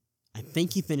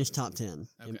think he finished top 10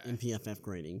 in PFF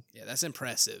grading. Yeah, that's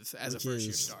impressive as a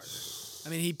first-year starter.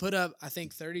 He put up, I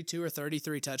think, 32 or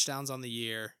 33 touchdowns on the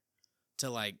year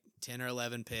to 10 or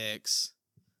 11 picks.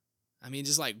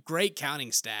 Just great counting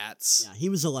stats. Yeah, he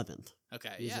was 11th.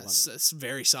 Okay, it's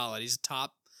very solid. He's a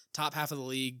top half of the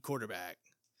league quarterback.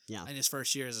 Yeah. In his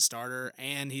first year as a starter,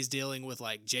 and he's dealing with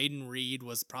Jaden Reed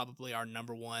was probably our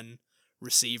number 1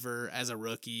 receiver as a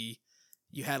rookie.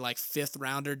 You had 5th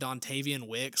rounder Dontavian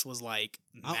Wicks was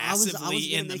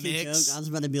massively in the mix. I was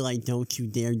about to be don't you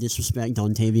dare disrespect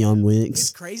Dontavian Wicks. It's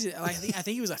crazy. I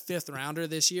think he was a 5th rounder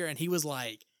this year, and he was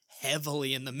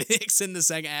heavily in the mix in the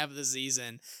second half of the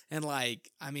season. And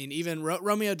even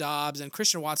Romeo Dobbs and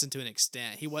Christian Watson to an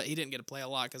extent. He didn't get to play a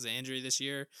lot because of injury this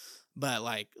year, but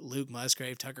Luke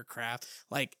Musgrave, Tucker Kraft,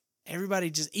 everybody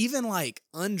just, even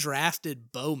undrafted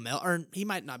Bo Melton, or he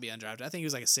might not be undrafted. I think he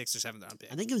was a 6th or 7th round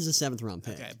pick. I think it was a 7th round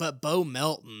pick. Okay, but Bo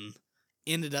Melton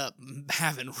ended up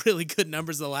having really good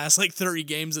numbers the last 30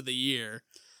 games of the year.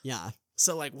 Yeah.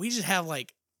 So we just have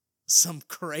some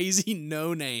crazy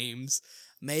no names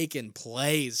making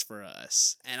plays for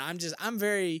us. And I'm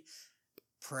very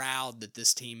proud that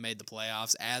this team made the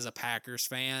playoffs as a Packers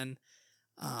fan.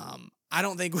 I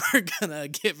don't think we're gonna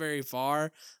get very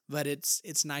far, but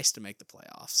it's nice to make the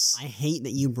playoffs. I hate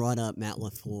that you brought up Matt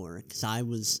LaFleur because I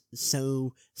was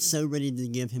so ready to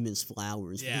give him his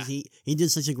flowers because he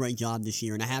did such a great job this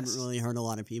year, and I haven't really heard a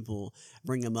lot of people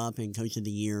bring him up in Coach of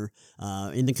the Year,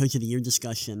 in the Coach of the Year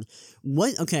discussion.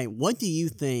 What do you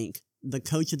think the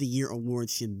Coach of the Year award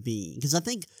should be? Because I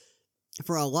think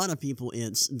for a lot of people,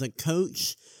 it's the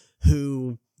coach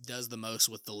who does the most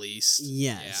with the least.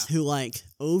 Yes, Yeah. who like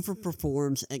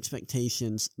overperforms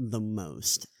expectations the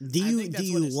most. Do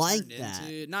you like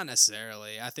that? Not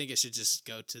necessarily. I think it should just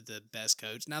go to the best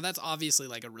coach. Now that's obviously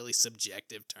like a really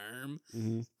subjective term.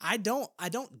 Mm-hmm. I don't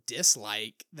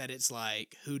dislike that it's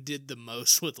like who did the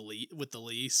most with the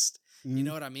least. Mm-hmm. You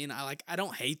know what I mean? I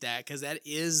don't hate that because that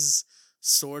is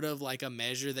sort of like a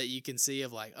measure that you can see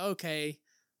of like, okay,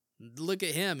 look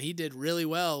at him. He did really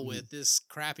well with this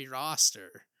crappy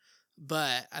roster.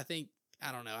 But I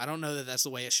don't know. I don't know that that's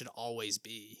the way it should always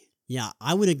be. Yeah,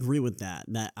 I would agree with that.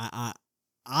 That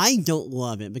I don't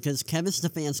love it because Kevin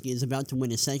Stefanski is about to win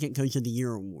his second Coach of the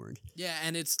Year award. Yeah,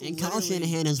 and Kyle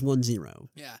Shanahan has won 0.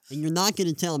 Yeah. And you're not going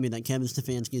to tell me that Kevin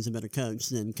Stefanski is a better coach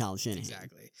than Kyle Shanahan.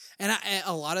 Exactly. And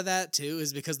a lot of that, too,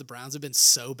 is because the Browns have been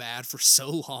so bad for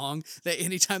so long that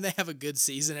anytime they have a good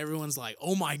season, everyone's like,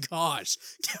 oh my gosh,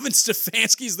 Kevin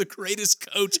Stefanski's the greatest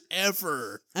coach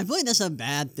ever. I feel like that's a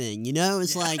bad thing, you know?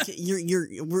 It's like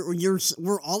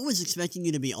we're always expecting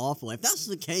you to be awful. If that's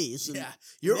the case,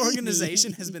 your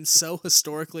organization has been so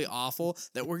historically awful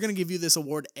that we're going to give you this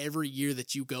award every year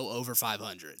that you go over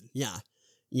 500. Yeah,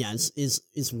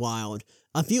 it's wild.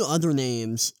 A few other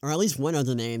names, or at least one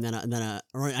other name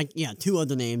two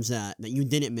other names that you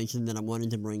didn't mention that I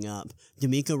wanted to bring up.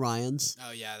 D'Amico Ryans.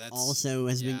 Oh yeah, that's also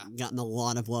has been gotten a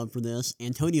lot of love for this.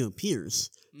 Antonio Pierce.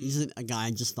 He's a guy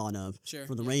I just thought of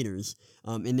for the Raiders.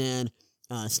 And then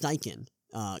Steichen.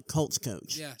 Colts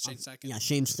coach. Yeah, Shane Steichen. Yeah,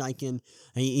 Shane Steichen.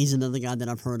 He's another guy that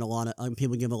I've heard a lot of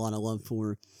people give a lot of love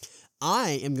for.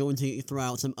 I am going to throw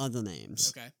out some other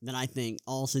names that I think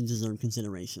also deserve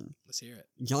consideration. Let's hear it.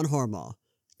 John Harbaugh,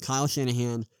 Kyle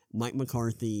Shanahan, Mike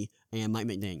McCarthy, and Mike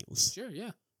McDaniels. Sure,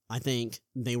 yeah. I think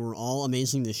they were all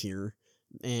amazing this year,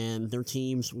 and their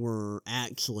teams were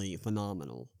actually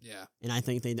phenomenal. Yeah. And I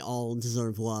think they all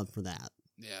deserve love for that.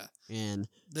 Yeah. And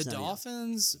the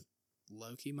Dolphins...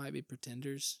 Low-key might be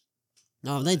pretenders.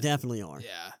 No, they definitely are.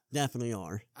 Yeah. Definitely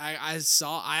are. I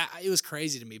saw, it was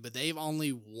crazy to me, but they've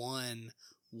only won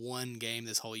one game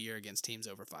this whole year against teams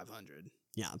over 500.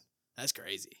 Yeah. That's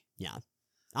crazy. Yeah.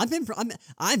 I've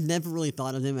never really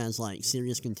thought of them as like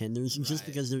serious contenders just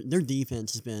because their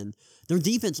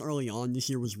defense early on this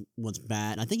year was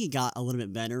bad. I think it got a little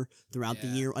bit better throughout the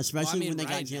year, especially when they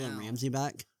got Jalen Ramsey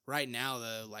back. Right now,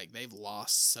 though, like they've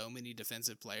lost so many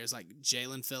defensive players, like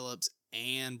Jalen Phillips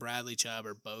and Bradley Chubb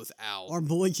are both out. Our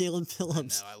boy Jalen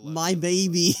Phillips, I love my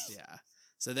baby. Yeah.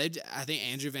 So I think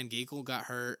Andrew Van Ginkel got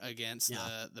hurt against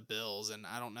the Bills, and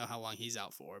I don't know how long he's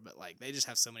out for, but like they just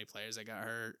have so many players that got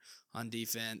hurt on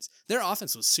defense. Their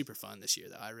offense was super fun this year,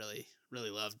 though. I really,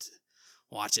 really loved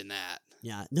watching that.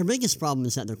 Yeah, their biggest problem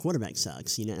is that their quarterback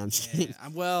sucks. You know what I'm saying?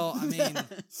 Well, I mean,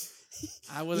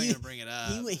 I wasn't going to bring it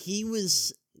up. He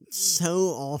was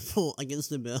so awful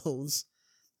against the Bills.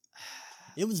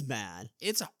 It was bad.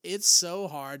 It's so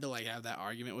hard to like have that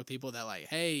argument with people that like,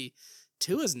 hey,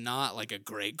 Tua's not like a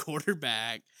great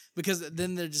quarterback, because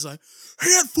then they're just like,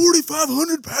 he had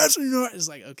 4,500 passing yards. It's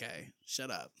like, okay,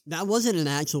 shut up. That wasn't an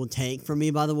actual take for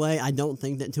me, by the way. I don't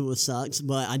think that Tua sucks,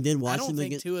 but I did watch him. I don't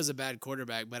think Tua's a bad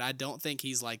quarterback, but I don't think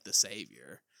he's like the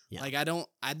savior. Yeah. Like I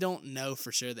don't know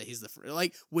for sure that he's the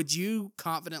like. Would you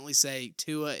confidently say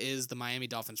Tua is the Miami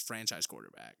Dolphins franchise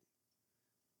quarterback?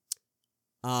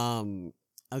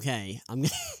 Okay,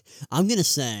 I'm gonna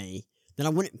say that I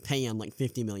wouldn't pay him like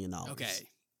 $50 million.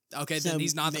 Okay, so then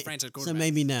he's not the franchise quarterback. So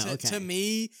maybe no. To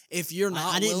me, if you're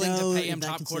not willing to pay him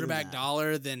top quarterback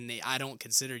dollar, then I don't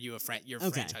consider you your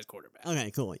franchise quarterback.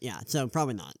 Okay, cool. Yeah, so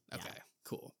probably not. Okay,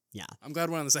 cool. Yeah, I'm glad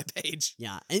we're on the same page.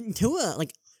 Yeah, and Tua,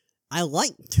 like, I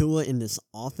like Tua in this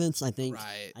offense. I think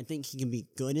he can be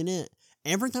good in it.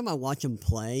 Every time I watch him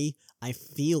play, I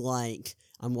feel like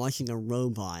I'm watching a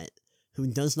robot who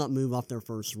does not move off their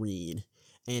first read,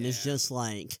 and it's just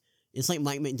like. It's like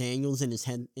Mike McDaniels in his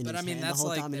head the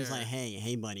whole time, and it's like,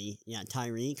 hey, buddy,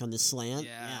 Tyreek on this slant.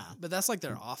 Yeah. But that's like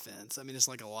their offense. I mean, it's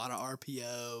like a lot of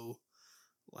RPO.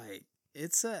 Like,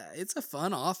 it's a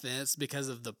fun offense because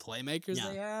of the playmakers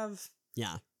they have.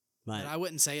 Yeah. But I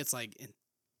wouldn't say it's like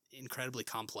incredibly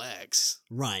complex.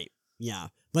 Right. Yeah.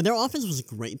 But their offense was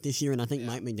great this year, and I think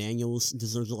Mike McDaniels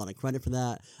deserves a lot of credit for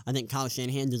that. I think Kyle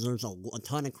Shanahan deserves a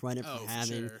ton of credit for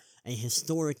having a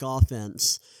historic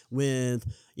offense with,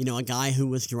 a guy who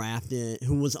was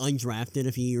undrafted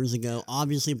a few years ago.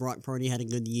 Obviously, Brock Purdy had a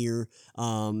good year.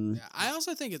 I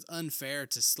also think it's unfair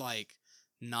to like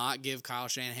not give Kyle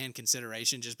Shanahan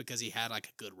consideration just because he had like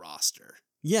a good roster.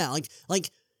 Yeah, like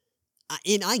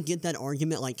And I get that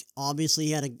argument. Like,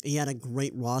 obviously, he had a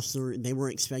great roster. They were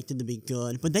expected to be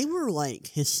good, but they were like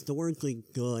historically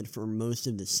good for most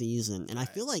of the season, and I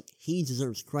feel like he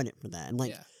deserves credit for that. And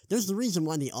like, there's the reason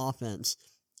why the offense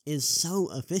is so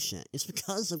efficient. It's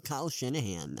because of Kyle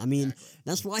Shanahan. I mean,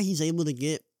 that's why he's able to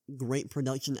get great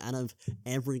production out of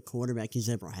every quarterback he's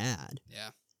ever had.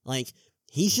 Yeah, like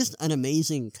he's just an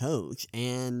amazing coach,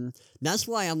 and that's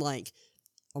why I'm like,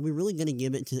 are we really going to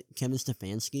give it to Kevin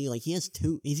Stefanski? Like, he's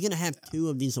going to have 2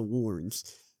 of these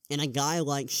awards, and a guy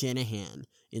like Shanahan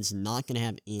is not going to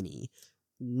have any.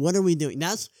 What are we doing?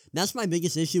 That's my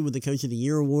biggest issue with the Coach of the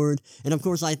Year award. And, of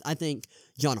course, I think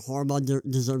John Harbaugh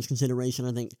deserves consideration.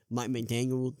 I think Mike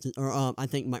I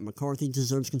think Mike McCarthy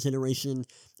deserves consideration.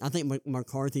 I think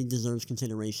McCarthy deserves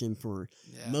consideration for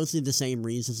mostly the same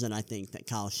reasons that I think that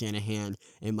Kyle Shanahan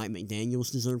and Mike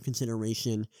McDaniels deserve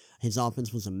consideration. His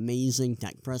offense was amazing.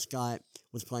 Dak Prescott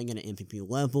was playing at an MVP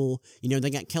level. You know,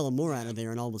 they got Kellen Moore out of there,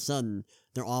 and all of a sudden,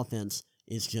 their offense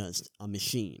is just a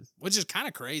machine. Which is kind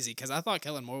of crazy, because I thought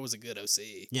Kellen Moore was a good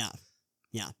OC. Yeah.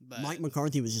 But Mike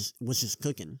McCarthy was just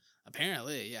cooking.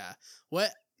 Apparently, yeah.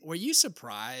 What were you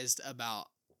surprised about,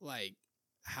 like,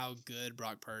 how good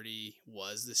Brock Purdy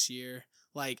was this year?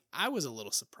 Like, I was a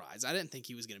little surprised. I didn't think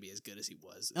he was going to be as good as he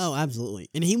was. Oh, absolutely.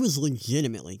 And he was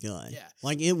legitimately good. Yeah.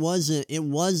 Like, it wasn't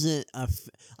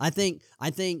I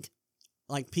think,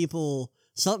 like, people,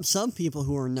 some people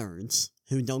who are nerds,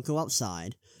 who don't go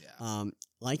outside,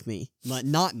 like me, but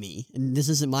not me, and this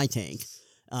isn't my take,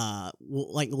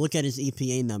 will, like, look at his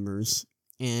EPA numbers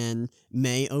and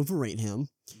may overrate him.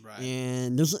 Right.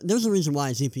 And there's a reason why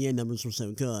his EPA numbers were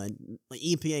so good. Like,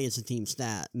 EPA is a team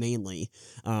stat, mainly.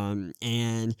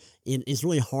 And it's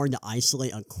really hard to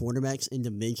isolate a quarterback's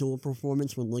individual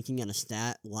performance when looking at a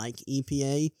stat like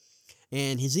EPA.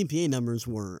 And his EPA numbers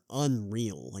were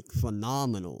unreal, like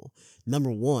phenomenal. Number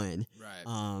one.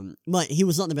 Right. But he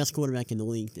was not the best quarterback in the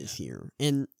league this year.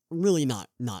 And really not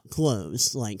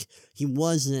close. Like, he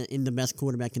wasn't in the best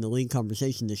quarterback in the league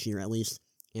conversation this year, at least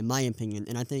in my opinion.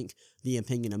 And I think the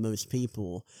opinion of most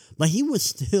people. But he was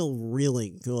still really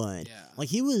good. Yeah. Like,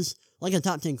 he was like a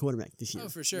top 10 quarterback this year. Oh,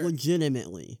 for sure.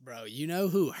 Legitimately. Bro, you know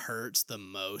who hurts the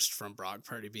most from Brock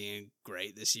Purdy being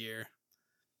great this year?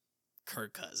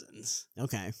 Kirk Cousins.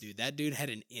 Okay. Dude, that dude had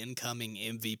an incoming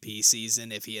MVP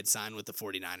season if he had signed with the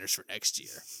 49ers for next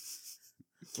year.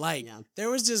 Like, there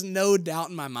was just no doubt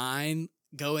in my mind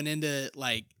going into,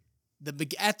 like,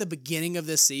 at the beginning of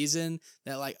this season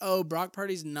that, like, oh, Brock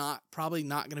Purdy's probably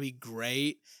not going to be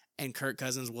great, and Kirk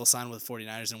Cousins will sign with the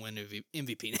 49ers and win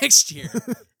MVP next year.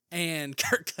 And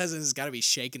Kirk Cousins has got to be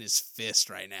shaking his fist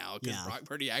right now because Brock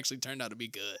Purdy actually turned out to be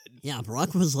good. Yeah,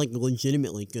 Brock was, like,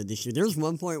 legitimately good this year. There was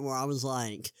one point where I was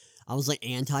like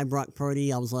anti-Brock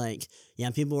Purdy. I was like, yeah,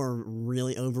 people are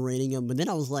really overrating him. But then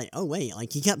I was like, oh, wait,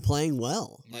 like, he kept playing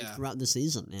well throughout the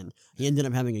season. And he ended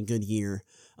up having a good year.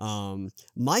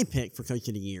 My pick for Coach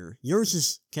of the Year, yours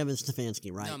is Kevin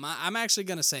Stefanski, right? No, I'm actually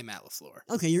going to say Matt LaFleur.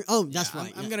 Okay, that's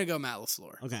right. I'm going to go Matt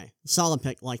LaFleur. Okay, solid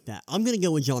pick like that. I'm going to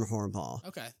go with John Harbaugh.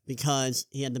 Okay. Because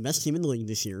he had the best team in the league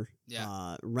this year,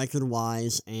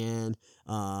 record-wise, and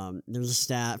there's a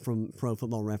stat from Pro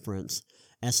Football Reference.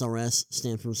 SRS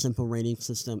stands for Simple Rating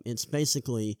System. It's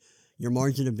basically your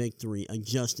margin of victory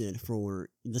adjusted for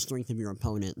the strength of your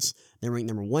opponents. They ranked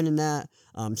number 1 in that.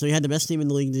 So he had the best team in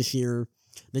the league this year.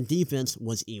 The defense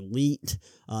was elite.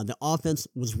 The offense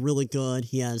was really good.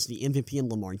 He has the MVP in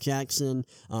Lamar Jackson.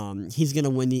 He's gonna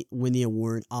win the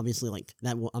award. Obviously, like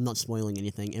that. I'm not spoiling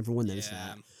anything. Everyone knows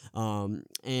that.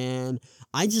 And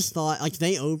I just thought like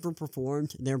they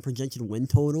overperformed their projected win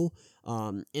total.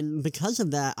 And because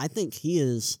of that, I think he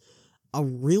is a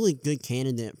really good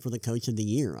candidate for the Coach of the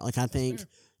Year. Like I think. Sure.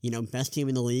 You know, best team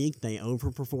in the league. They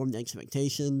overperformed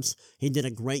expectations. He did a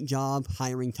great job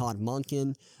hiring Todd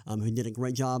Monken, who did a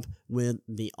great job with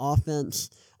the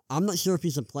offense. I'm not sure if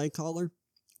he's a play caller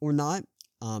or not.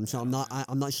 So I'm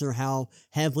not sure how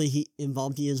heavily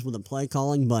involved he is with the play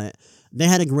calling, but they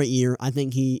had a great year. I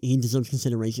think he deserves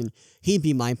consideration. He'd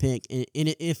be my pick, and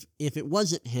if it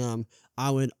wasn't him,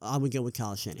 I would go with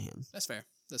Kyle Shanahan. That's fair.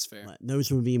 But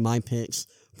those would be my picks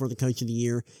for the Coach of the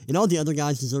Year. And all the other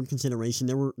guys deserve consideration.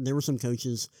 There were some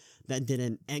coaches that did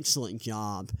an excellent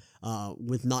job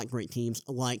with not great teams,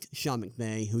 like Sean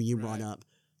McVay, who you brought up,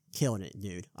 killed it,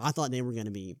 dude. I thought they were going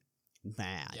to be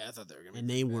bad. Yeah, I thought they were going to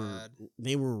be and bad.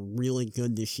 They were really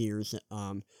good this year.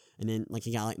 And then like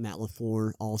a guy like Matt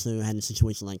LaFleur also had a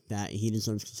situation like that. He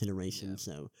deserves consideration. Yeah.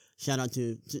 So shout out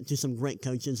to some great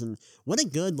coaches, and what a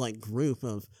good like group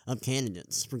of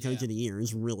candidates for Coach of the Year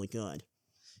is really good.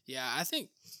 Yeah, I think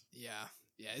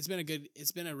Yeah,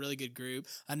 it's been a really good group.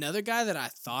 Another guy that I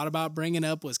thought about bringing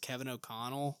up was Kevin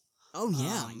O'Connell. Oh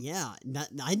yeah.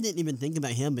 I didn't even think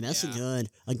about him, but that's a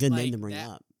good name to bring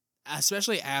up.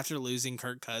 Especially after losing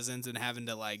Kirk Cousins and having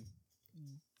to like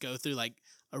go through like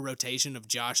a rotation of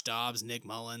Josh Dobbs, Nick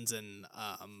Mullins, and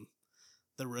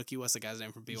the rookie. What's the guy's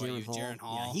name from BYU? Jaren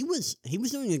Hall. Yeah, he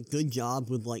was doing a good job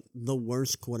with like the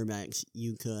worst quarterbacks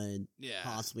you could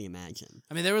possibly imagine.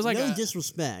 I mean, there was like no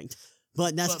disrespect.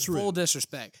 But that's true. Full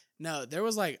disrespect. No, there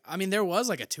was like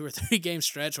a 2 or 3 game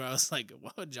stretch where I was like,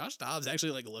 "Whoa, Josh Dobbs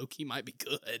actually like low key might be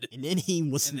good." And then he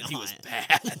was he was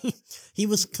bad. He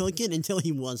was cooking until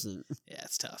he wasn't. Yeah,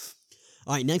 it's tough.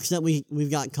 All right, next up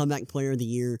we've got comeback player of the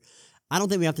year. I don't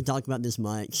think we have to talk about this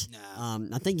much. No.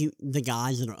 I think the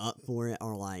guys that are up for it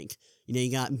are like,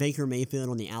 you got Baker Mayfield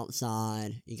on the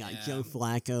outside. You got Joe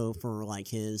Flacco for like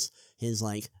his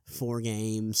like 4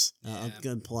 games of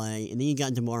good play, and then you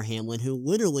got DeMar Hamlin, who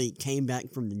literally came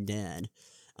back from the dead.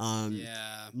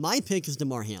 My pick is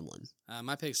DeMar Hamlin.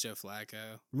 My pick's Joe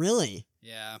Flacco. Really?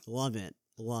 Yeah. Love it.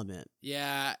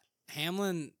 Yeah,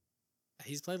 Hamlin.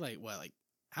 He's played like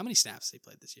how many snaps has he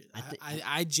played this year?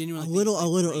 I genuinely a little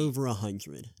over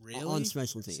 100. Really? On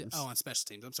special teams. Oh, on special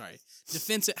teams. I'm sorry.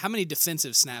 Defensive. How many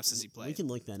defensive snaps has he played? We can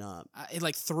look that up.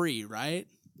 Like 3, right?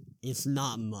 It's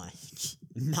not much.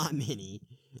 Not many.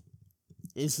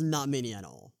 It's not many at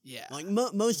all. Yeah. Like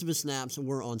most of his snaps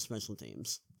were on special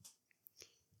teams.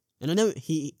 And I know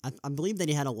I believe that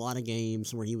he had a lot of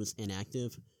games where he was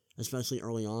inactive, especially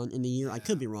early on in the year. Yeah. I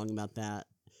could be wrong about that.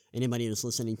 Anybody who's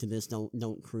listening to this,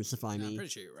 don't crucify me. I'm pretty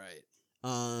sure you're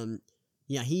right.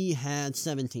 Yeah, he had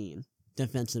 17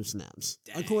 defensive snaps,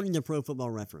 according to Pro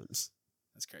Football Reference.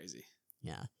 That's crazy.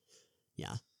 Yeah.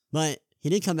 But he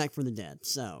did come back from the dead,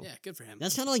 so... Yeah, good for him.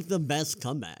 That's kind of like the best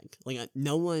comeback. Like,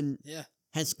 no one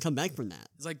has come back from that.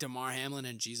 It's like DeMar Hamlin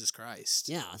and Jesus Christ.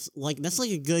 Yeah, that's like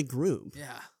a good group.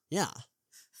 Yeah.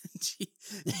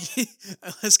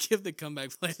 Let's give the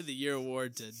comeback player of the year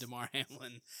award to DeMar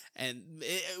Hamlin, and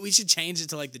we should change it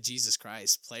to like the Jesus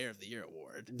Christ player of the year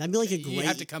award. That'd be like a great. You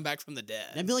have to come back from the dead.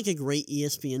 That'd be like a great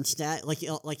ESPN stat, like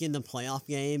in the playoff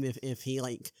game, if he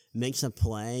like makes a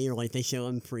play or like they show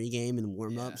him pregame and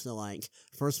warm up, so like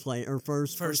first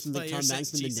person to come back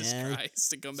from the dead, Christ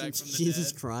to come back from the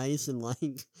Jesus dead. Christ, and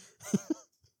like.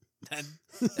 That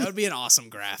would be an awesome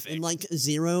graphic. And like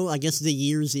 0, I guess the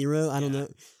year 0, I don't know.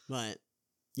 But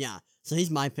yeah, so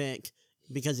he's my pick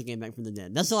because he came back from the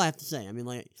dead. That's all I have to say. I mean,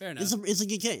 like, fair enough. It's a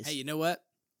good case. Hey, you know what?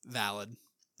 Valid.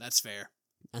 That's fair.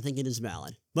 I think it is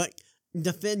valid. But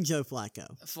defend Joe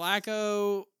Flacco.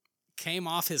 Flacco came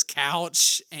off his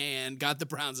couch and got the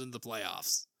Browns into the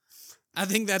playoffs. I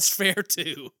think that's fair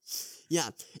too. Yeah,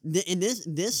 and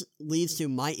this leads to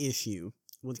my issue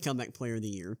with comeback player of the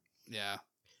year. Yeah.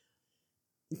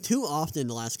 Too often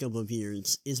the last couple of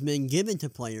years has been given to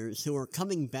players who are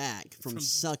coming back from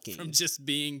sucking. From just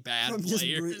being bad from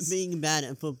players. Just being bad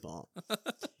at football.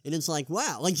 And it's like,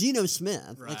 wow. Like Geno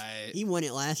Smith. Right. Like, he won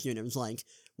it last year, and it was like,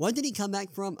 what did he come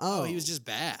back from? Oh, he was just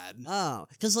bad. Oh.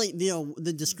 Because like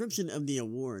the description of the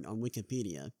award on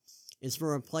Wikipedia is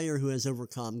for a player who has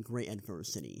overcome great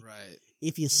adversity. Right.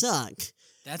 If you suck...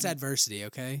 That's adversity,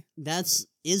 okay? Is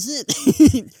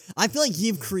it? I feel like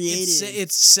you've created...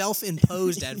 It's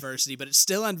self-imposed adversity, but it's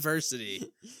still adversity.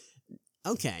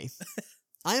 Okay.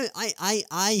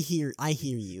 I hear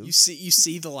you. You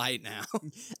see the light now.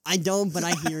 I don't, but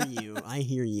I hear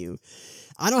you.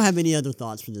 I don't have any other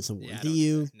thoughts for this award. Do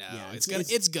you? No, yeah,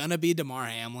 it's gonna be DeMar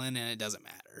Hamlin, and it doesn't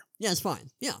matter. Yeah, it's fine.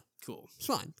 Yeah. Cool. It's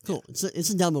fine. Cool. Yeah. It's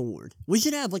a dumb award. We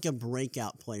should have like a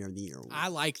breakout player of the year award. I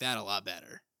like that a lot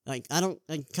better. Like,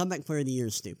 comeback player of the year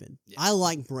is stupid. Yeah. I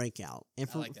like breakout. And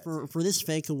for this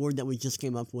fake award that we just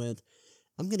came up with,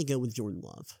 I'm going to go with Jordan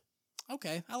Love.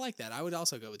 Okay, I like that. I would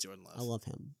also go with Jordan Love. I love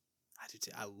him. I do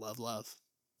too. I love Love.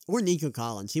 Or Nico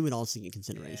Collins. He would also get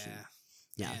consideration.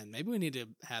 Yeah. Man, maybe we need to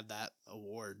have that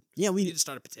award. Yeah, we need to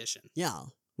start a petition. Yeah.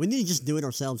 We need to just do it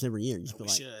ourselves every year. Just we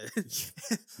should.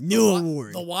 New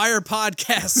award. The Wire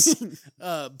Podcast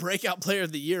Breakout Player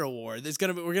of the Year award.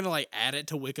 We're gonna like add it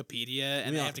to Wikipedia,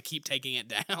 and they have to keep taking it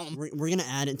down. We're gonna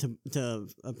add it to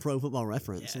a Pro Football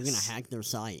Reference. Yes. We're gonna hack their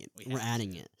site. We're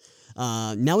adding it.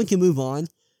 Now we can move on.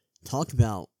 Talk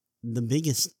about the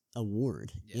biggest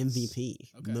award, MVP,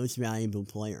 Most Valuable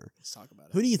Player. Let's talk about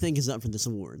it. Who do you think is up for this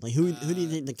award? Like who do you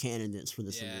think the candidates for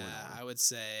this award are? I would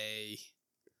say.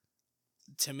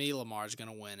 To me, Lamar's going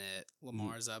to win it.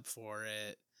 Lamar's up for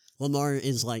it. Lamar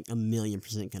is like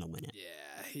 1,000,000% going to win it.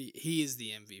 Yeah, he is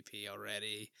the MVP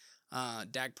already.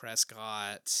 Dak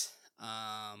Prescott.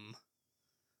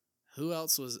 Who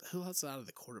else out of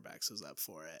the quarterbacks was up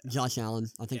for it? Josh Allen,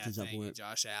 I think Yeah, he's up for it.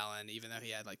 Josh Allen, even though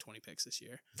he had like 20 picks this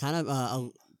year. Kind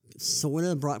of sort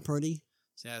of Brock Purdy.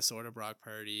 Yeah, sort of Brock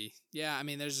Purdy. Yeah, I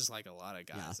mean, there's just like a lot of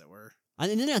guys that were.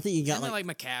 And then I think you got and like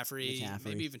McCaffrey, McCaffrey,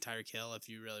 maybe even Tyreek Hill if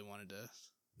you really wanted to.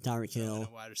 Tyreek Hill,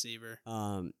 a wide receiver.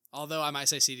 Although I might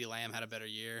say CeeDee Lamb had a better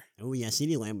year. Oh yeah,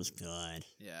 CeeDee Lamb was good.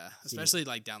 Yeah, especially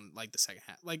like down like the second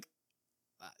half,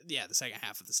 the second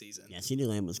half of the season. Yeah, CeeDee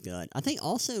Lamb was good. I think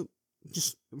also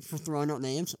just for throwing out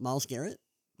names, Myles Garrett.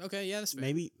 Okay, yeah, that's fair.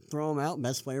 Maybe throw him out,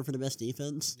 best player for the best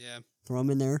defense. Yeah, throw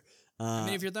him in there. I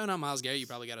mean, if you're throwing out Myles Garrett, you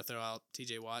probably got to throw out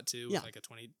T.J. Watt too. Yeah. Like a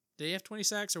 20. Did he have 20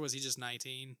 sacks or was he just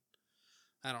 19?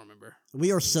 I don't remember.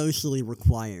 We are socially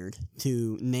required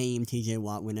to name T.J.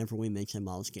 Watt whenever we mention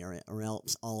Myles Garrett, or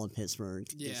else all of Pittsburgh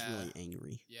gets really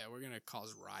angry. Yeah, we're gonna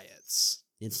cause riots.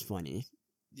 It's funny.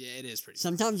 Yeah, it is pretty.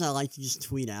 Sometimes I like to just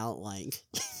tweet out like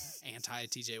anti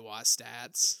T.J. Watt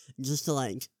stats, just to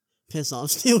like piss off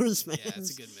Steelers fans. Yeah,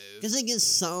 it's a good move because they get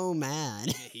so mad.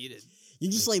 They get heated.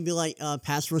 You just like be like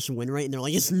pass rush win rate, and they're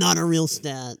like, it's not a real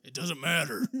stat. It doesn't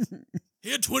matter. He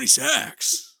had 20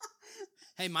 sacks.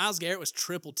 Hey, Myles Garrett was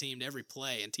triple teamed every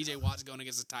play, and T.J. Watt's going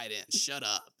against a tight end. Shut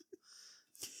up.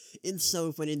 It's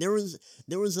so funny. There was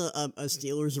a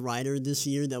Steelers writer this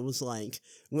year that was like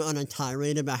went on a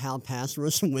tirade about how pass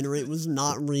rush win rate was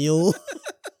not real.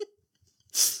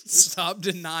 Stop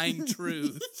denying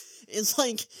truth. It's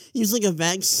like he was like a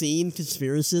vaccine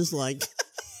conspiracist, like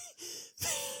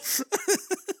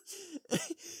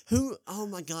who? Oh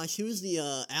my gosh, who is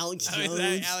the Alex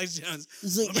Jones? Alex Jones.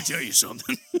 Like, let me tell you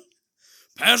something.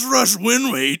 Pass rush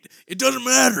win rate, it doesn't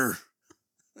matter.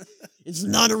 It's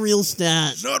not a real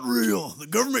stat. It's not real. The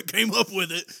government came up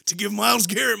with it to give Myles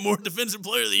Garrett more Defensive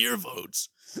Player of the Year votes.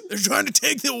 They're trying to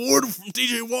take the award from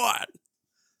T.J. Watt.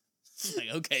 Like,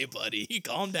 okay, buddy,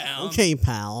 calm down. Okay,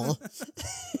 pal.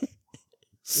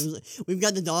 We've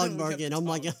got the dog barking. Oh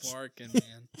my gosh. Barking,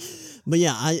 man. But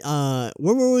yeah,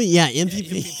 where were we? Yeah,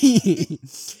 MVP.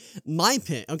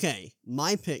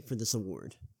 My pick for this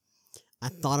award. I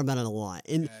thought about it a lot.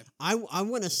 And I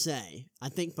want to say, I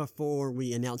think before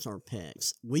we announce our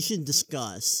picks, we should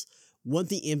discuss what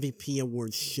the MVP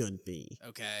award should be.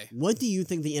 Okay. What do you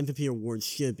think the MVP award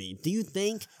should be? Do you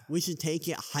think we should take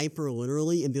it hyper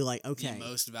literally and be like, okay, the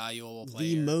most valuable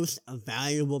player. The most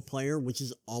valuable player, which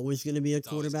is always going to be a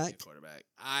quarterback?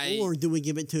 Or do we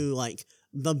give it to like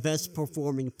the best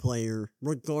performing player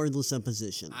regardless of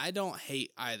position? I don't hate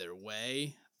either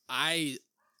way.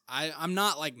 I'm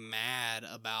not like mad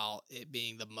about it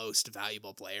being the most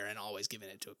valuable player and always giving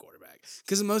it to a quarterback,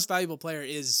 because the most valuable player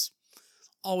is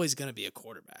always going to be a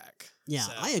quarterback. Yeah,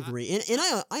 so I agree. And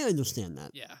I understand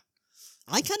that. Yeah.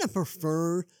 I kind of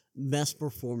prefer best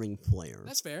performing player.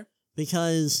 That's fair.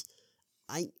 Because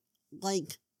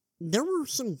there were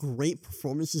some great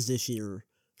performances this year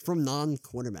from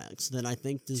non-quarterbacks that I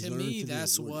think deserve to be awarded. To me,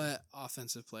 that's what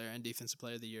offensive player and defensive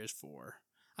player of the year is for.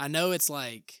 I know it's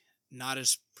like not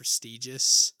as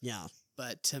prestigious. Yeah.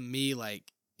 But to me,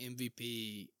 like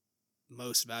MVP,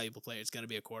 most valuable player is going to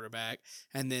be a quarterback.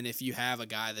 And then if you have a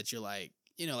guy that you're like,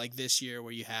 you know, like this year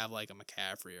where you have like a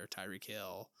McCaffrey or Tyreek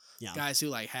Hill, guys who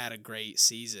like had a great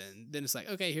season, then it's like,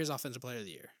 okay, here's offensive player of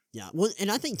the year. Yeah. Well,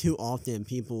 and I think too often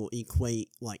people equate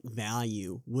like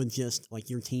value with just like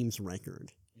your team's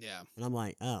record. Yeah. And I'm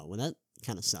like, oh, well, that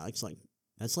kind of sucks. Like,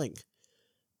 that's like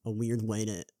a weird way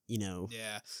to, you know.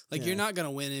 Yeah. Like, you're not going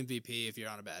to win MVP if you're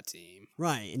on a bad team.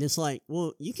 Right. And it's like,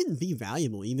 well, you can be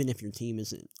valuable even if your team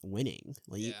isn't winning.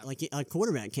 Like, like a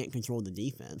quarterback can't control the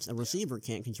defense. A receiver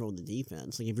can't control the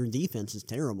defense. Like, if your defense is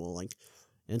terrible, like,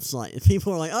 it's like,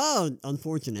 people are like, oh,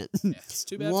 unfortunate. Yeah, it's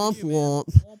too bad womp, for you, womp.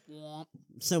 Womp, womp.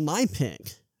 So my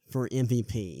pick for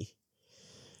MVP,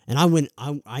 and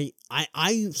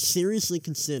I seriously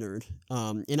considered,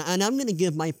 and I'm going to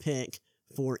give my pick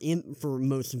for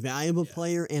most valuable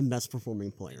player and best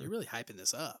performing player. Man, you're really hyping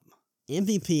this up.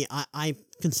 MVP, I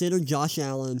considered Josh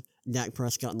Allen, Dak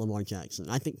Prescott, and Lamar Jackson.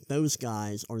 I think those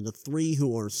guys are the three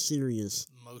who are serious.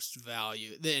 Most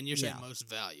value. Then you're saying most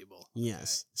valuable.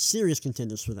 Yes. Okay. Serious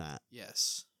contenders for that.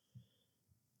 Yes.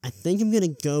 I think I'm going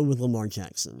to go with Lamar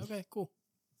Jackson. Okay, cool.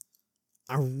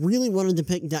 I really wanted to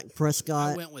pick Dak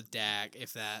Prescott. I went with Dak,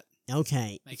 if that.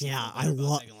 Okay. Yeah, I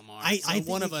love. I think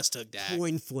one of us took Dak.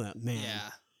 Coin flip, man. Yeah.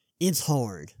 It's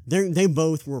hard. They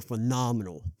both were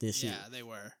phenomenal this year. Yeah, they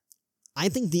were. I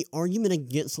think the argument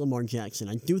against Lamar Jackson,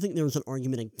 I do think there was an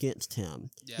argument against him.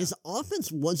 Yeah. His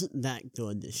offense wasn't that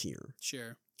good this year.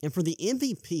 Sure. And for the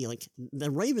MVP, like,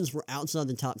 the Ravens were outside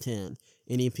the top 10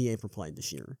 in EPA per play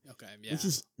this year. Okay, yeah. Which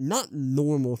is not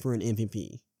normal for an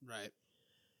MVP. Right.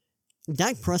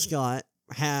 Dak Prescott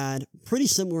had pretty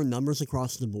similar numbers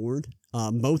across the board.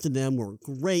 Both of them were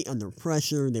great under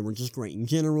pressure. They were just great in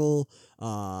general.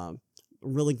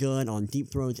 Really good on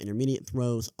deep throws, intermediate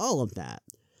throws, all of that.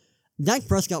 Dak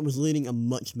Prescott was leading a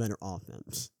much better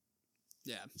offense.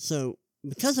 Yeah. So,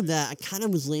 because of that, I kind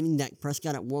of was leaning Dak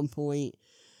Prescott at one point.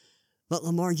 But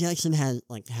Lamar Jackson has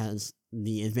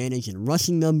the advantage in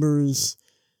rushing numbers.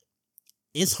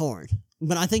 It's hard.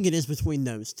 But I think it is between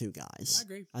those two guys. I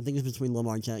agree. I think it's between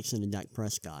Lamar Jackson and Dak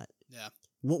Prescott. Yeah.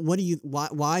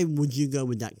 Why would you go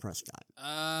with Dak Prescott?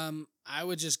 I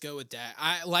would just go with Dak.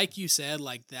 Like you said,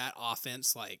 like that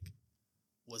offense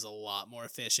was a lot more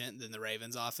efficient than the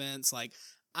Ravens offense. Like,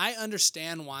 I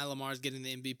understand why Lamar's getting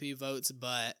the MVP votes,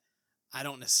 but I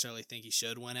don't necessarily think he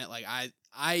should win it. Like,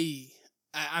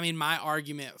 I mean, my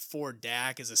argument for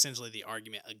Dak is essentially the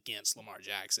argument against Lamar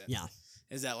Jackson. Yeah.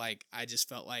 Is that, like, I just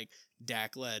felt like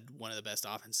Dak led one of the best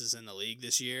offenses in the league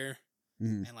this year.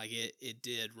 Mm. And, like, it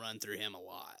did run through him a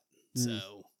lot. Mm.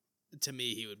 So, to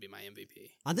me, he would be my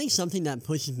MVP. I think something that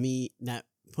pushes me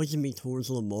towards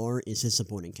Lamar is his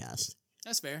supporting cast.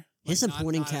 That's fair. His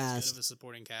supporting not cast. as good of a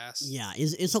supporting cast. Yeah,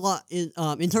 it's a lot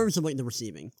in terms of like the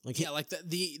receiving. Like like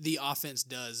the offense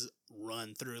does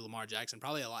run through Lamar Jackson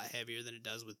probably a lot heavier than it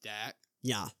does with Dak.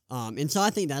 Yeah. And so I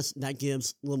think that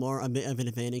gives Lamar a bit of an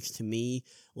advantage to me.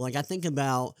 Like I think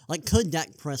about like could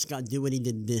Dak Prescott do what he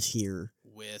did this year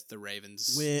with the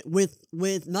Ravens?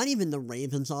 With not even the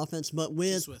Ravens offense, but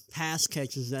with pass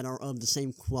catchers that are of the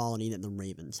same quality that the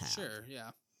Ravens have. Sure,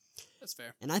 yeah. That's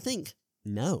fair. And I think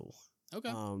no.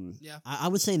 Okay. Yeah. I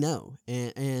would say no.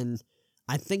 And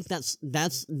I think that's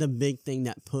the big thing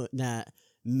that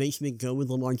makes me go with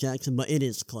Lamar Jackson, but it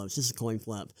is close. It's a coin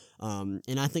flip.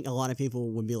 And I think a lot of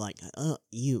people would be like,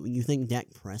 you think Dak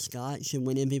Prescott should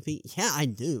win MVP? Yeah, I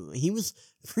do. He was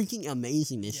freaking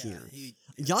amazing this year.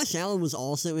 Josh Allen was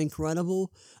also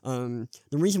incredible. The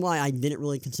reason why I didn't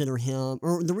really consider him,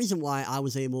 or the reason why I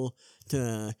was able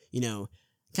to,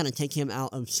 kind of take him out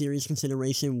of serious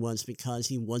consideration was because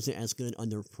he wasn't as good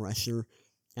under pressure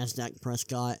as Dak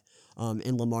Prescott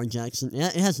and Lamar Jackson.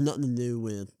 It has nothing to do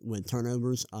with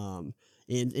turnovers.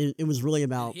 It was really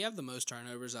about... Did he have the most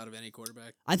turnovers out of any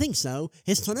quarterback? I think so.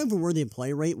 His turnover-worthy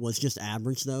play rate was just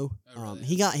average, though. Oh, really?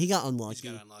 He got unlucky.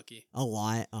 He's got unlucky. A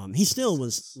lot. He still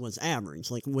was average,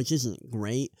 which isn't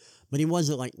great, but he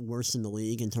wasn't, worse in the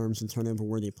league in terms of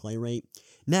turnover-worthy play rate.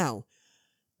 Now...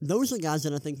 those are guys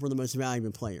that I think were the most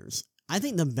valuable players. I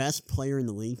think the best player in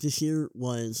the league this year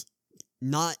was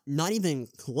not even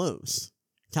close.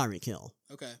 Tyreek Hill.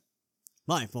 Okay.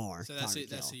 By far. So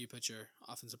that's who you put your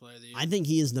offensive player of the year? I think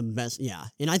he is the best, yeah.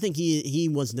 And I think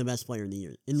he was the best player in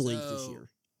the league this year.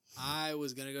 I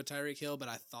was going to go Tyreek Hill, but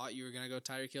I thought you were going to go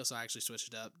Tyreek Hill, so I actually switched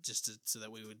it up so that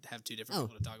we would have two different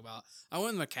people to talk about. I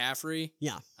went with McCaffrey,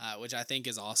 which I think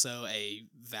is also a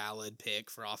valid pick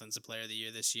for Offensive Player of the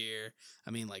Year this year.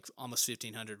 I mean, almost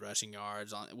 1,500 rushing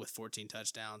yards with 14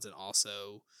 touchdowns and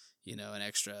also, an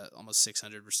extra almost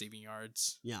 600 receiving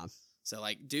yards. Yeah. So,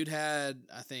 dude had,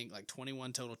 I think,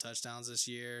 21 total touchdowns this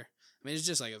year. I mean, it's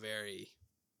just, a very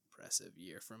impressive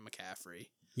year from McCaffrey.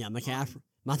 Yeah, McCaffrey.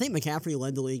 I think McCaffrey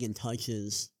led the league in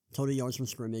touches, total yards from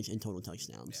scrimmage, and total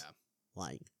touchdowns.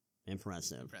 Yeah.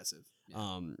 Impressive.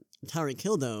 Yeah. Tyreek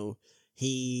Hill, though,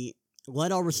 he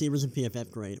led all receivers in PFF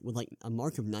grade with, a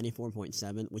mark of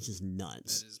 94.7, which is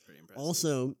nuts. That is pretty impressive.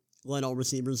 Also led all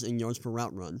receivers in yards per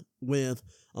route run with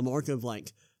a mark of,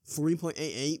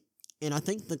 3.88. And I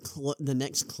think the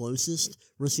next closest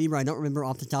receiver, I don't remember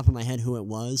off the top of my head who it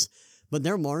was, but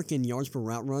their mark in yards per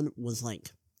route run was,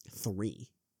 3.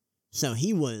 So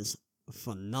he was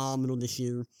phenomenal this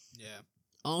year. Yeah.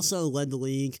 Also led the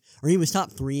league, or he was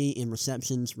top 3 in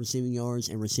receptions, receiving yards,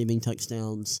 and receiving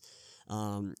touchdowns.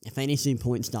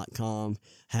 FantasyPoints.com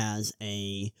has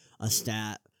a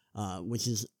stat, which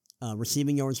is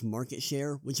receiving yards market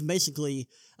share, which basically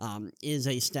is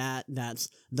a stat that's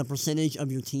the percentage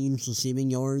of your team's receiving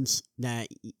yards that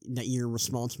you're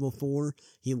responsible for.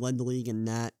 He led the league in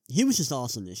that. He was just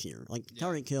awesome this year.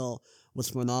 Tyreek Hill was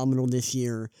phenomenal this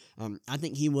year. I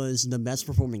think he was the best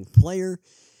performing player.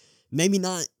 Maybe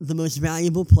not the most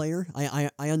valuable player. I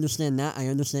understand that. I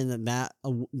understand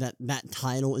that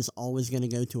title is always going to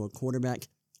go to a quarterback.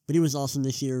 But he was awesome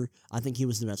this year. I think he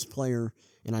was the best player,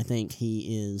 and I think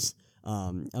he is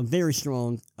a very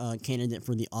strong candidate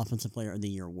for the Offensive Player of the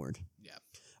Year award. Yeah.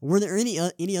 Were there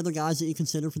any other guys that you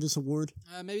considered for this award?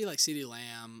 Maybe CeeDee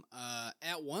Lamb.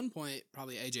 At one point,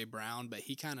 probably A.J. Brown, but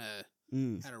he kind of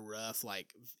had a rough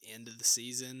end of the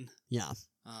season. Yeah.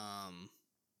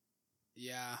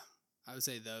 Yeah, I would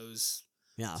say those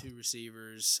two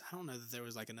receivers. I don't know that there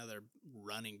was another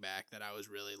running back that I was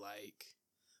really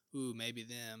ooh, maybe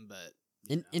them, but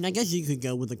And I guess you could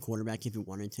go with a quarterback if you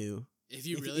wanted to. If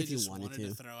you really just wanted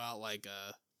to throw out like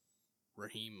a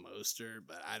Raheem Mostert,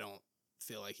 but I don't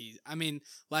feel like I mean,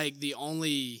 like the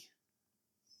only,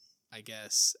 I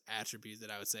guess, attribute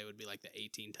that I would say would be like the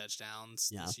 18 touchdowns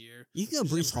this year. You could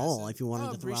go Breece Hall if you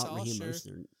wanted to throw out Raheem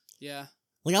Mostert. Yeah.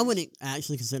 Like, I wouldn't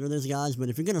actually consider those guys, but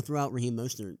if you're going to throw out Raheem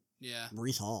Mostert,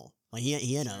 Breece Hall. Like,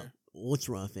 he had a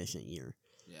ultra-efficient year.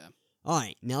 Yeah. All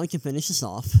right, now we can finish this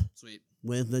off. Sweet.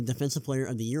 With the Defensive Player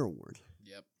of the Year award.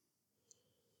 Yep.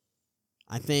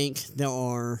 I think there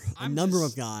are a number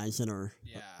of guys that are...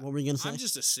 Yeah. What were you going to say? I'm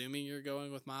just assuming you're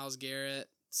going with Myles Garrett,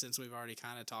 since we've already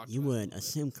kind of talked about it. You would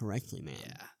assume correctly, man.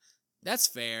 Yeah. That's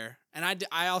fair. And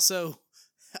I also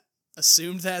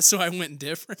assumed that, so I went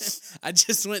different. I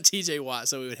just went TJ Watt,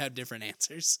 so we would have different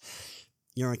answers.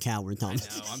 You're a coward, Tom. I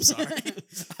know, I'm sorry.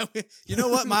 You know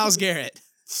what, Myles Garrett?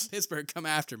 Pittsburgh, come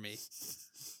after me.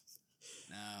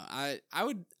 No, I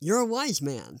would... You're a wise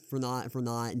man for not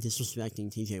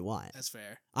disrespecting TJ Watt. That's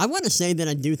fair. I want to say that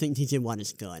I do think TJ Watt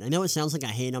is good. I know it sounds like I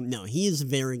hate him. No, he is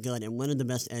very good and one of the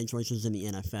best edge rushers in the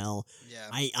NFL. Yeah.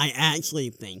 I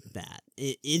actually think that.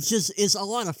 It's a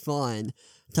lot of fun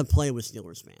to play with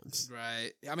Steelers fans.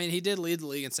 Right. I mean, he did lead the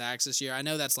league in sacks this year. I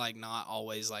know that's like not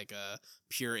always like a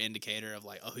pure indicator of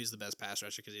like, oh, who's the best pass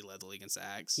rusher because he led the league in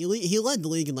sacks. He led the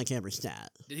league in like every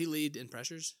stat. Did he lead in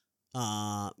pressures?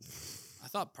 I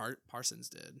thought Parsons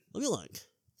did. Let me look.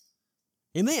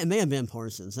 It may have been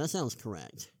Parsons. That sounds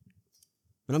correct.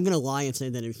 But I'm gonna lie and say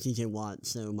that it was TJ Watt,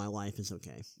 so my life is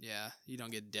okay. Yeah, you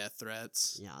don't get death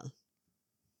threats.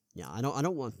 Yeah, I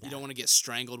don't want that. You don't want to get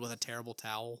strangled with a terrible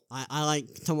towel. I like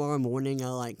tomorrow morning. I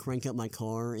like crank up my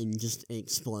car and just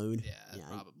explode. Yeah,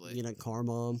 probably get a car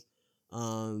bomb.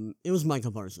 It was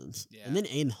Michael Parsons, and then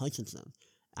Aiden Hutchinson.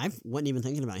 I wasn't even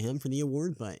thinking about him for the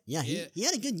award, but yeah, he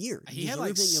had a good year. He had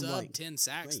like sub 10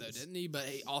 sacks though, didn't he? But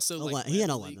he also like he had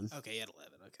 11. Okay, he had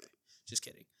 11. Okay, just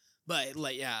kidding. But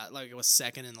like it was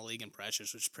second in the league in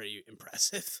pressures, which is pretty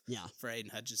impressive. Yeah, for Aiden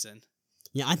Hutchinson.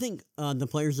 Yeah, I think the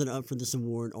players that are up for this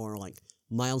award are like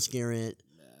Myles Garrett,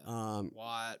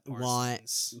 Watt,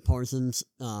 Parsons,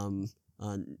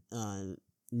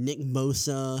 Nick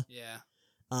Bosa,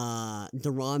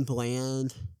 Deron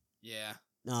Bland. Yeah.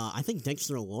 I think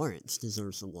Dexter Lawrence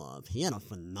deserves some love. He had a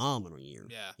phenomenal year.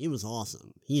 Yeah. He was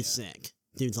awesome. He's sick.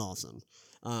 Dude's awesome.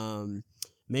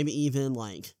 Maybe even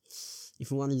like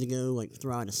if you wanted to go like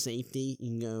throw out a safety, you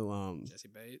can go Jesse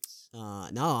Bates.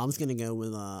 No, I was gonna go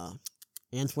with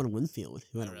Antoine Winfield,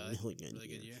 who had a really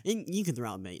good year. And you could throw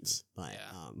out Bates, but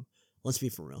let's be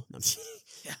for real. No,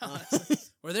 I'm kidding.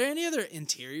 Were there any other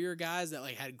interior guys that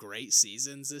like had great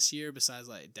seasons this year besides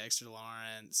like Dexter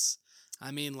Lawrence? I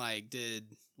mean, like,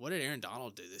 what did Aaron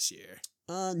Donald do this year?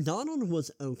 Donald was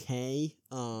okay.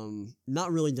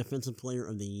 Not really defensive player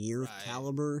of the year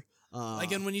caliber.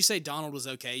 And when you say Donald was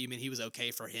okay, you mean he was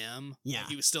okay for him? Yeah, like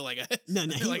he was still like a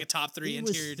like a top 3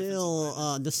 interior. He was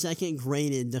still the second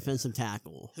graded defensive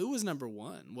tackle. Who was number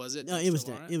 1? Was it? No, it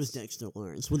was Dexter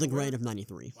Lawrence with a grade of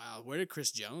 93. Wow, where did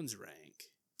Chris Jones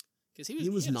rank? Because he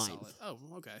was 9th. Oh,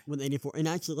 okay. With 84. And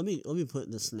actually, let me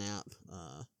put the snap.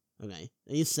 Okay,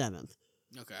 he's 7th.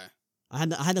 Okay. I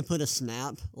had to put a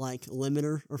snap like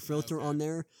limiter or filter on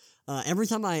there. Every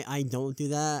time I don't do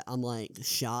that, I'm like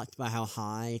shocked by how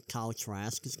high Kyle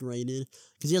Trask is graded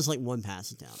because he has like 1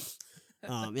 pass attempt.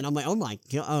 And I'm like, oh my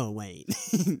god, oh wait,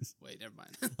 wait, never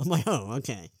mind. I'm like, oh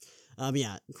okay. But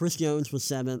yeah, Chris Jones was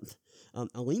 7th.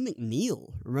 Ali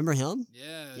McNeil, remember him?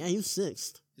 Yeah, he was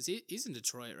 6th. He's in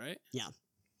Detroit, right? Yeah.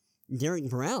 Derek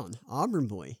Brown, Auburn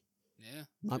boy. Yeah,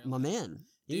 my man.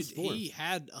 Dude, he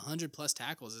had 100+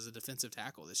 tackles as a defensive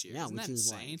tackle this year. Yeah, Isn't that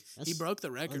insane? He broke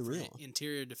the record for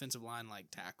interior defensive line like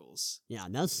tackles. Yeah,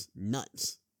 that's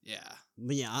nuts. Yeah.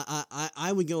 But yeah,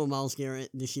 I would go with Myles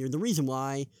Garrett this year. The reason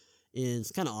why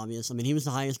is kind of obvious. I mean, he was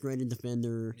the highest graded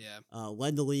defender. Yeah.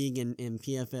 Led the league in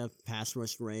PFF pass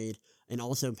rush grade and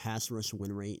also pass rush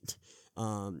win rate.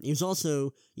 He was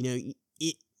also,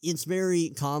 it's very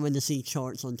common to see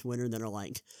charts on Twitter that are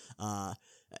like,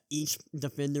 each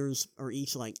defenders or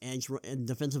each like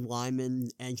defensive lineman,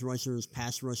 edge rushers,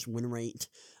 pass rush win rate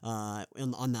on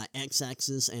the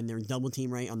x-axis and their double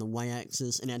team rate on the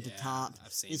y-axis, and at the top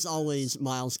it's always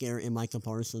Myles Garrett and Micah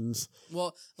Parsons.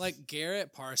 Well, like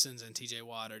Garrett, Parsons, and TJ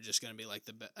Watt are just going to be like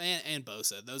and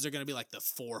Bosa. Those are going to be like the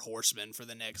 4 horsemen for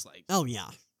the next like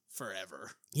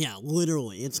forever. Yeah,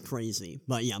 literally, it's crazy.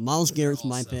 But yeah, Myles Garrett's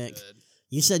my pick. Good.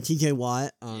 You said TJ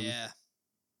Watt.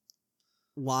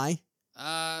 Why?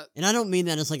 And I don't mean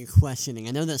that as like a questioning.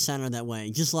 I know that sounded that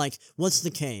way. Just like, what's the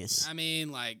case? I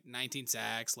mean, like 19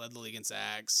 sacks, led the league in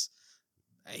sacks.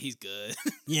 Hey, he's good.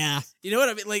 Yeah. You know what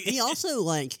I mean? Like He also,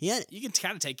 like, you can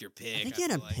kind of take your pick. I think he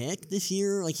had a feel like. pick this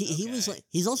year. Like, he was, Okay. like,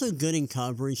 he's also good in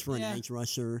coverage for an Yeah. edge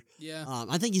rusher. Yeah.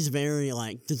 I think he's very,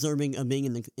 like, deserving of being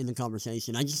in the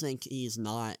conversation. I just think he's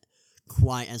not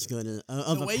quite as good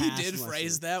of The a way you pass did rusher.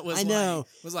 phrase that was I know.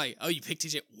 oh, you picked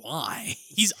TJ. Why?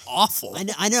 He's awful.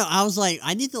 I know. I was like,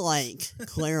 I need to, like,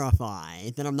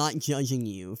 clarify that I'm not judging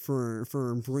you for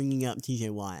bringing up TJ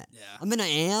Watt. Yeah. I mean, I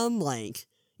am, like,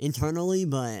 internally,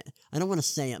 but I don't want to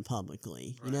say it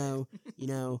publicly. Right. You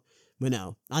know. But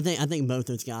no, I think both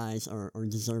those guys are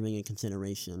deserving of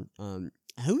consideration.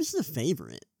 Who's the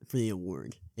favorite for the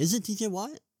award? Is it TJ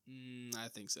Watt? I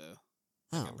think so.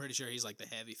 Oh, I'm pretty sure he's like the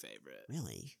heavy favorite.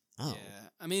 really? Oh, Yeah.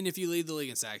 I mean, if you lead the league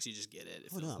in sacks, you just get it.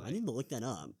 hold up. Like. I need to look that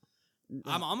up.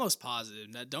 I'm almost positive.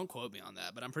 Now, don't quote me on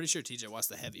that, but I'm pretty sure TJ Watt's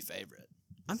the heavy favorite.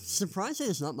 I'm surprised that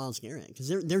it's not Myles Garrett because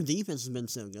their defense has been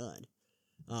so good.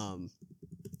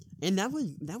 And that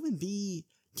would be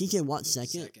TJ Watt's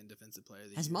second defensive player of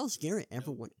the Has year. Myles Garrett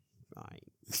ever won? Right.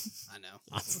 I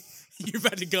know. You're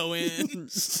about to go in.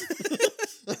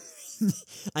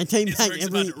 I take back Pittsburgh's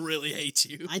about to really hate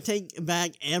you. I take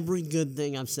back every good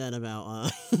thing I've said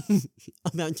about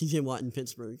about TJ Watt in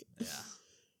Pittsburgh. Yeah.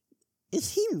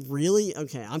 Is he really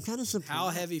okay? I'm kind of surprised. How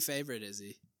heavy favorite is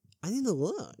he? I need to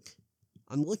look.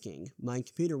 I'm looking. My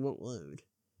computer won't load.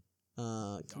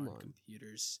 Come Darn on.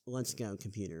 computers. Let's go,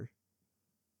 computer.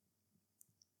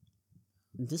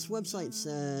 This website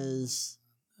says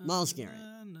Myles Garrett.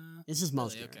 This is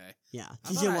Myles Really? Garrett. Okay. Yeah, I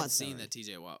TJ thought I had Watt's seen third.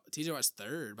 that TJ Watt's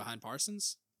third behind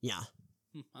Parsons. Yeah,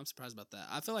 I'm surprised about that.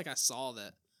 I feel like I saw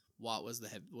that Watt was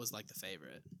like the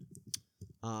favorite.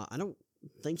 I don't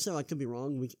think so. I could be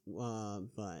wrong.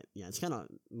 But yeah, it's kind of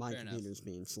my Fair computer's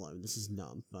being slow. This is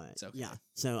dumb, but It's okay. yeah.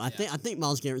 So I think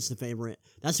Myles Garrett's the favorite.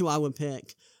 That's who I would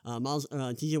pick.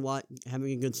 TJ Watt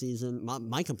having a good season.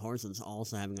 Micah Parsons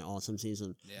also having an awesome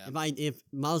season. Yeah. If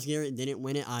Myles Garrett didn't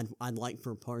win it, I'd like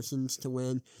for Parsons to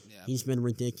win. Yeah. He's been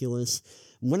ridiculous.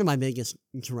 One of my biggest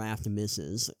draft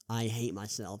misses. I hate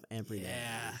myself every day.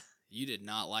 Yeah. You did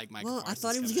not like Micah Well, I Parsons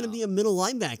thought he was coming going to be out. a middle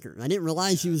linebacker. I didn't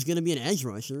realize he was going to be an edge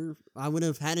rusher. I would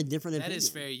have had a different That opinion. is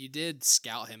fair. You did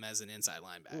scout him as an inside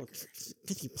linebacker.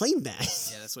 Because he played back.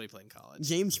 Yeah, that's what he played in college.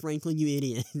 James Franklin, you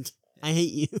idiot. I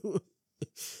hate you.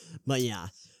 But yeah.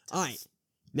 All right.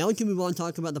 Now we can move on and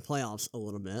talk about the playoffs a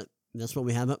little bit. That's what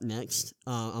we have up next.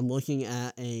 I'm looking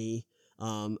at a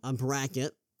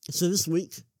bracket. So this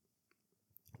week,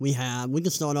 we can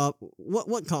start off.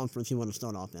 What conference you want to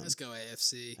start off in? Let's go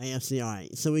AFC. AFC, all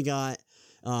right. So we got,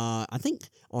 I think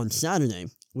on Saturday,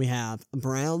 we have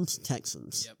Browns,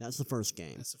 Texans. Yep. That's the first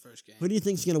game. That's the first game. Who do you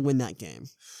think's going to win that game?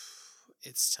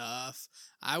 It's tough.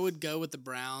 I would go with the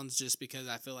Browns just because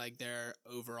I feel like they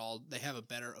have a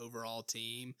better overall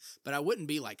team. But I wouldn't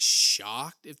be like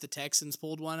shocked if the Texans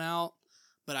pulled one out.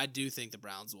 But I do think the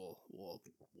Browns will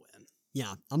win.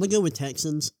 Yeah, I'm going to go with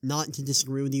Texans, not to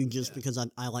disagree with you just because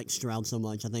I like Stroud so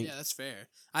much. I think Yeah, that's fair.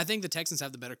 I think the Texans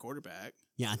have the better quarterback.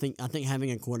 Yeah, I think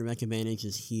having a quarterback advantage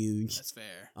is huge. That's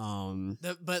fair.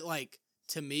 But like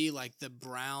to me, like the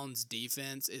Browns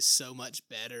defense is so much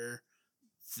better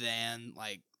than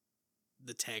like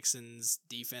the Texans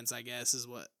defense, I guess is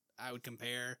what I would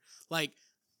compare. Like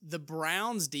the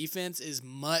Browns defense is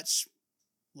much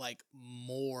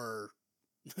more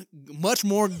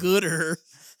gooder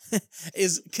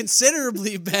is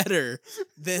considerably better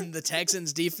than the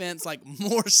Texans defense, like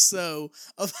more so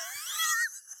of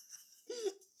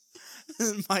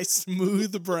my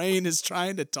smooth brain is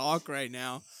trying to talk right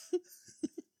now.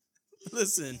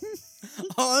 Listen,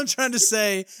 all I'm trying to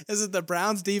say is that the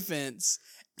Browns defense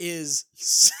is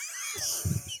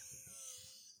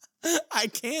I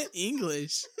can't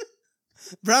English.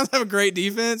 Browns have a great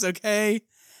defense, okay?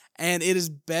 And it is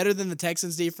better than the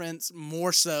Texans defense,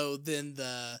 more so than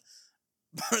the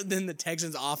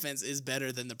Texans offense is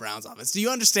better than the Browns offense. Do you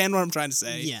understand what I'm trying to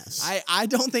say? Yes. I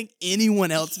don't think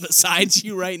anyone else besides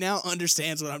you right now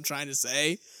understands what I'm trying to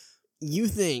say. You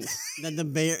think that the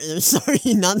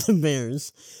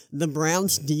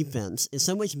Browns defense is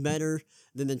so much better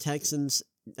than the Texans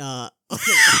Dude,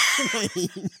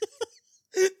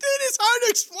 it's hard to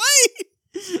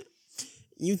explain.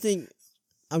 You think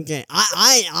okay,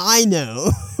 I know.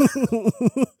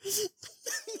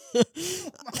 Oh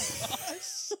my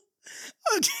gosh.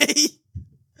 Okay.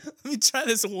 Let me try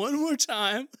this one more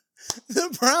time.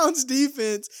 The Browns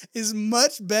defense is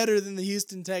much better than the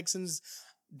Houston Texans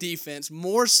defense,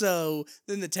 more so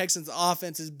than the Texans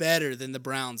offense is better than the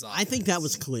Browns offense. I think that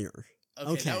was clear.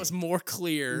 Okay, that was more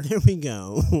clear. There we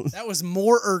go. That was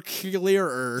more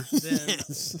clearer than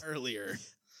Yes. earlier.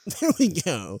 There we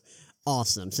go.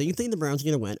 Awesome. So you think the Browns are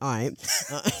going to win. All right.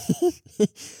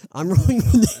 I'm rolling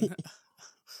with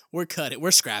We're cutting.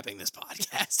 We're scrapping this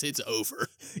podcast. It's over.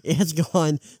 It has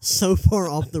gone so far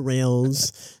off the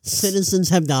rails. Citizens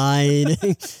have died.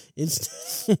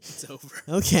 It's over.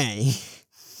 Okay.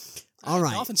 All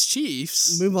right. Dolphins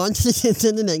Chiefs. Move on to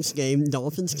the next game.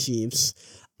 Dolphins Chiefs.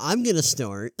 I'm gonna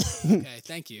start. Okay,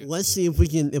 thank you. Let's see if we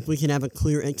can have a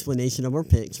clear explanation of our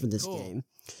picks for this game.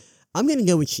 I'm gonna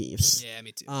go with Chiefs. Yeah,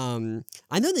 me too.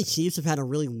 I know the Chiefs have had a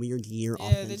really weird year.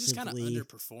 Yeah, they just kind of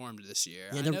underperformed this year.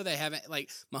 Yeah, I know they haven't, like,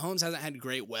 Mahomes hasn't had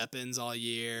great weapons all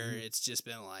year. Mm-hmm. It's just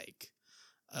been like,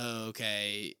 oh,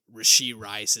 okay, Rashee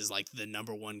Rice is like the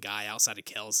number one guy outside of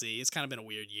Kelsey. It's kind of been a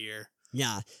weird year.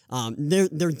 Yeah,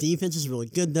 their defense is really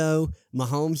good though.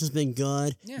 Mahomes has been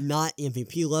good, not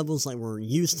MVP levels like we're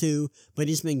used to, but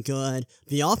he's been good.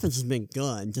 The offense has been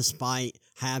good despite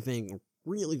having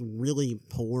really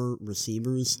poor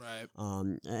receivers,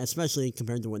 right? Especially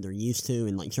compared to what they're used to,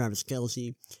 and like Travis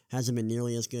Kelce hasn't been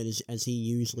nearly as good as he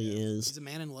usually is. He's a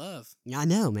man in love. Yeah, I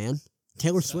know, man.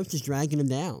 Taylor Swift is dragging him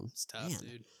down. It's tough,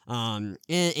 dude.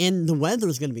 And the weather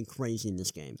is going to be crazy in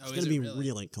this game. It's going to be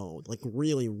really cold, like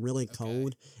really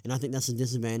cold, and I think that's a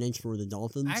disadvantage for the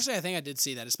Dolphins. Actually, I think I did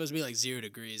see that. It's supposed to be like 0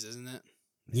 degrees, isn't it?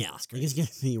 Yeah, it's going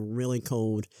to be really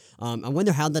cold. I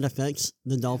wonder how that affects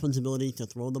the Dolphins' ability to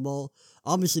throw the ball.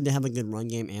 Obviously, they have a good run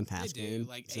game and pass game.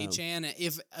 Like,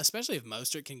 Achane, especially if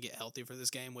Mostert can get healthy for this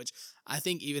game, which I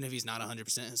think even if he's not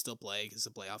 100%, he'll still play because it's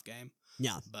a playoff game.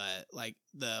 Yeah. But, like,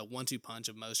 the 1-2 punch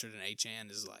of Mostert and Achane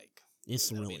is, like,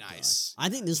 it's really nice. Good. I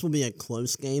think this will be a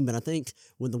close game, but I think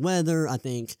with the weather, I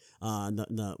think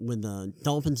with the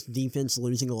Dolphins defense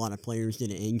losing a lot of players due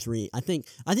to injury, I think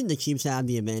the Chiefs have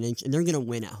the advantage, and they're going to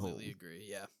win at home. I completely agree,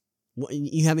 yeah.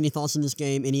 You have any thoughts on this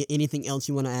game? Anything else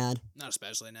you want to add? Not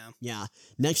especially now. Yeah.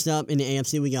 Next up in the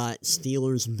AFC, we got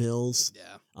Steelers, Bills.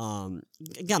 Yeah.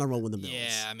 Gotta roll with the Bills.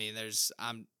 Yeah, I mean,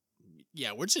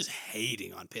 we're just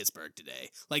hating on Pittsburgh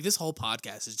today. Like, this whole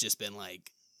podcast has just been,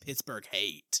 like, Pittsburgh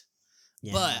hate.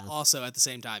 Yeah. But also, at the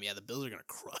same time, the Bills are going to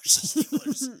crush the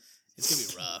Steelers. It's going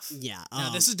to be rough. Yeah.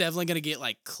 Now, this is definitely going to get,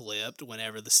 like, clipped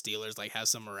whenever the Steelers, like, have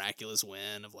some miraculous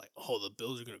win of, like, oh, the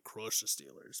Bills are going to crush the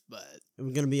Steelers. But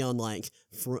we're going to be on, like,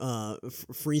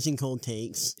 freezing cold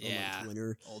takes on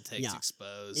Twitter. Old takes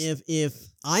exposed. If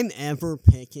I'm ever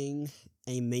picking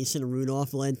a Mason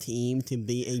Rudolph-led team to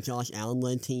be a Josh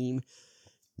Allen-led team,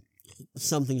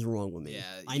 something's wrong with me.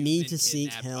 Yeah, I need to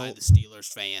seek help. By the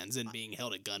Steelers fans and being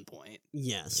held at gunpoint.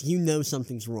 Yes,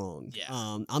 something's wrong. Yeah.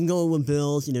 I'm going with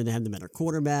Bills. They have the better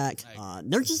quarterback.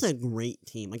 They're just a great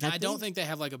team. Like I don't think they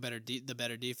have like the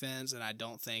better defense, and I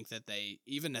don't think that they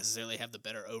even necessarily have the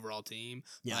better overall team.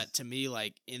 Yeah. But to me,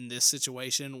 like in this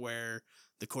situation where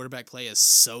the quarterback play is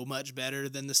so much better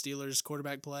than the Steelers'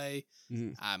 quarterback play,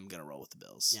 I'm going to roll with the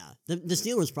Bills. Yeah. The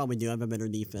Steelers probably do have a better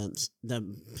defense. The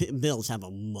Bills have a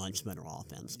much better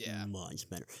offense. Yeah. Much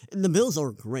better. And the Bills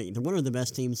are great. They're one of the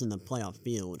best teams in the playoff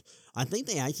field. I think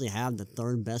they actually have the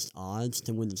third best odds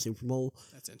to win the Super Bowl.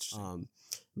 That's interesting.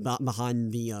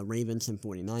 Behind the Ravens and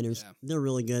 49ers. Yeah. They're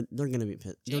really good. They're going to be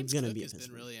pissed. James Cook has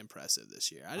been really impressive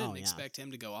this year. I didn't expect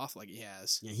him to go off like he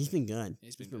has. Yeah, he's been good.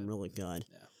 He's been really good.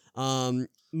 Yeah.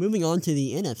 Moving on to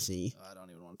the NFC. I don't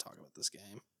even want to talk about this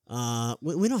game.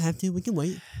 We don't have to. We can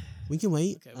wait.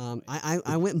 Okay,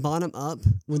 I went bottom up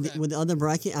with the other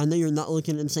bracket. I know you're not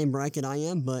looking at the same bracket I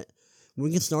am, but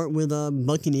we can start with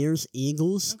Buccaneers,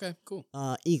 Eagles. Okay, cool.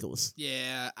 Eagles.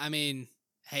 Yeah, I mean,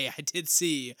 hey, I did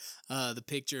see the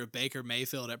picture of Baker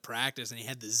Mayfield at practice, and he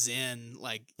had the Zen,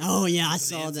 like... Oh, yeah, I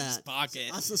saw that. In his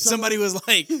pocket. Somebody was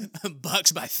like,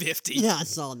 Bucks by 50. Yeah, I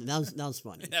saw that. That was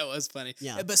funny. That was funny.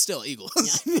 Yeah. But still, Eagles.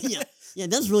 Yeah,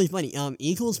 that's really funny.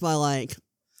 Eagles by, like,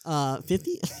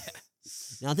 50?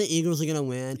 Now, I think Eagles are going to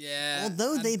win. Yeah.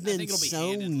 Although they've been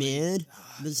so mid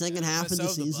the second half of the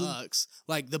season. The Bucks.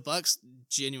 Like, the Bucks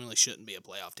genuinely shouldn't be a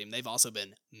playoff team. They've also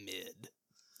been mid.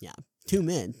 Yeah, two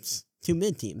mid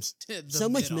teams. So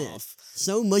much mid.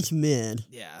 So much mid.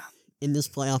 Yeah. In this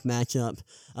playoff matchup.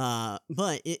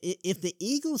 But if the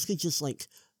Eagles could just, like,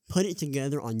 put it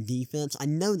together on defense, I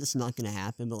know that's not going to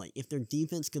happen, but, like, if their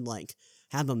defense could, like,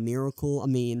 have a miracle, I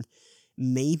mean,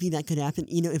 maybe that could happen.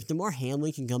 If DeMar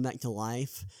Hamlin can come back to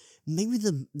life, maybe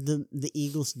the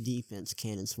Eagles' defense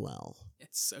can as well.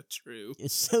 It's so true.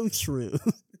 It's so true.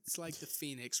 It's like the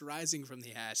phoenix rising from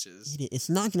the ashes. It's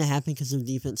not going to happen because their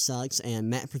defense sucks and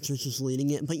Matt Patricia's leading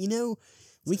it. But,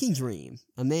 we can dream.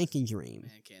 A man can dream.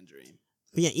 Man can dream.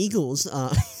 But, yeah, Eagles.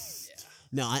 Yeah.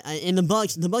 No, and the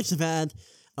Bucks have had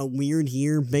a weird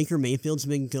year. Baker Mayfield's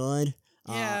been good.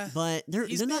 Yeah. But they're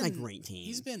not a great team.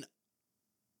 He's been,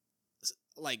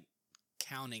 like,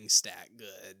 counting stat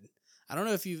good. I don't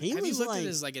know if have you looked at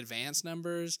his like advanced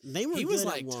numbers. He was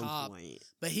like top, point.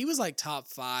 But he was like top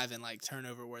 5 in like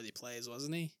turnover worthy plays,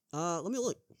 wasn't he? Let me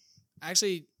look.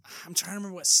 Actually, I'm trying to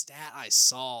remember what stat I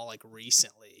saw like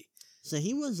recently. So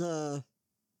he was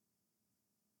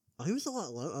he was a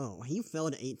lot low. Oh, he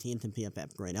fell to 18th in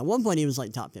PFF grade. At one point, he was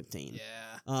like top 15.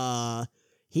 Yeah.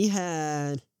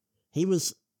 He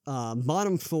was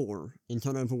bottom 4 in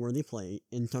turnover worthy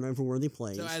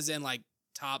plays. So as in like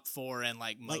top 4 and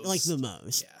like most. Like the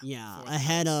most. Yeah.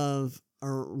 Ahead most. of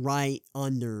or right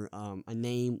under a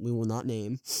name we will not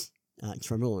name,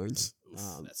 Trevor Lawrence.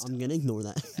 I'm gonna ignore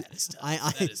that. That is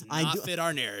tough. That does not fit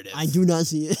our narrative. I do not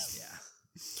see it.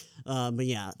 Yeah. But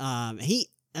yeah, he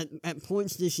at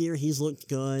points this year he's looked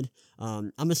good.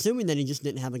 I'm assuming that he just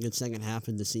didn't have a good second half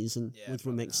of the season, which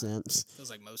would make sense. Feels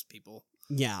like most people.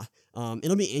 Yeah.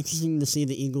 It'll be interesting to see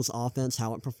the Eagles' offense,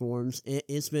 how it performs.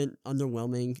 It's been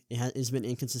underwhelming. It's been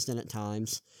inconsistent at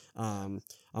times.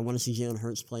 I want to see Jalen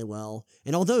Hurts play well.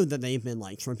 And although that they've been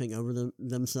like tripping over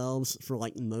themselves for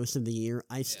like most of the year,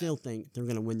 I still think they're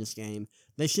going to win this game.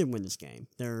 They should win this game.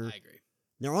 I agree.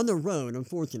 They're on the road,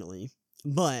 unfortunately,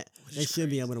 but they should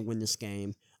be able to win this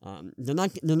game. They're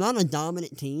not a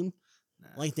dominant team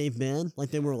like they've been,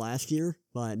 like they were last year,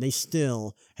 but they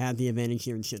still have the advantage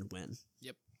here and should win.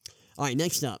 Yep. All right,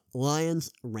 next up,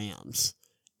 Lions-Rams.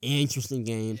 Interesting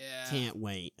game. Yeah. Can't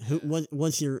wait.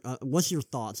 What's your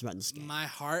thoughts about this game? My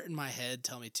heart and my head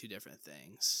tell me two different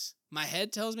things. My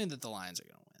head tells me that the Lions are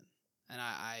going to win, and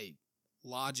I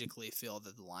logically feel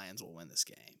that the Lions will win this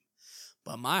game.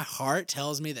 But my heart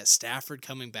tells me that Stafford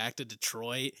coming back to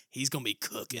Detroit, he's going to be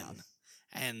cooking. Yeah.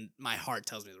 And my heart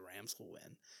tells me the Rams will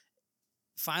win.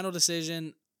 Final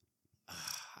decision,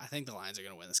 I think the Lions are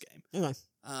going to win this game. Okay.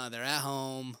 They're at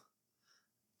home.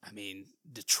 I mean,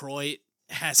 Detroit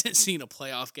hasn't seen a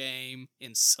playoff game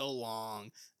in so long.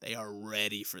 They are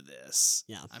ready for this.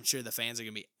 Yeah. I'm sure the fans are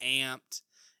going to be amped.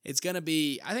 It's going to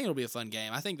be, I think it'll be a fun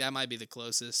game. I think that might be the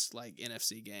closest, like,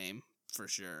 NFC game for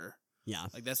sure. Yeah.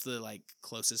 Like, that's the, like,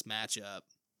 closest matchup.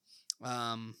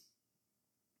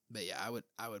 But yeah,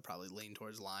 I would probably lean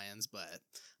towards Lions, but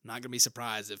I'm not gonna be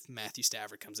surprised if Matthew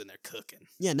Stafford comes in there cooking.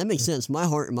 Yeah, that makes sense. My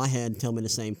heart and my head tell me the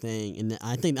same thing, and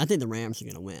I think the Rams are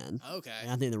gonna win. Okay.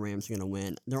 I think the Rams are gonna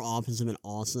win. Their offense has been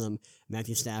awesome.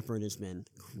 Matthew Stafford has been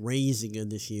crazy good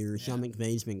this year. Yeah. Sean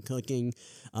McVay's been cooking.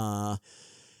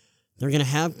 They're going to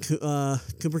have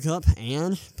Cooper Kupp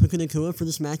and Puka Nacua for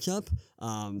this matchup.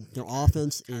 Their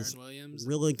offense is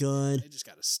really good. They just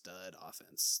got a stud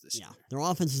offense this year. Their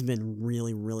offense has been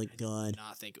really, really good. I did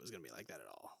not think it was going to be like that at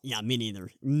all. Yeah, me neither.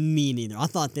 I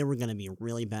thought they were going to be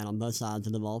really bad on both sides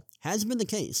of the ball. Has been the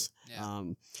case. Yeah.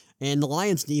 And the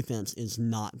Lions' defense is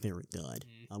not very good.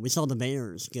 We saw the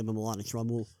Bears give them a lot of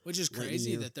trouble. Which is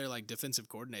crazy that their like defensive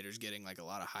coordinators getting like a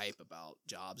lot of hype about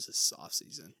jobs this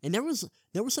offseason. And there was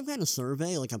some kind of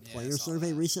survey, like a player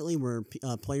survey recently, where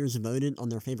players voted on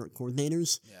their favorite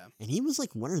coordinators. Yeah. And he was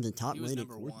like one of the top rated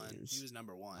coordinators. He was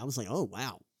number one. I was like, oh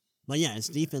wow. But yeah, his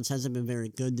defense hasn't been very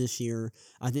good this year.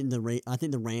 I think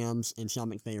the Rams and Sean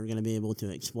McVay are going to be able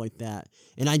to exploit that,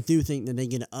 and I do think that they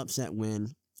get an upset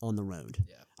win on the road.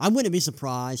 Yeah. I wouldn't be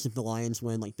surprised if the Lions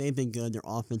win. Like, they've been good. Their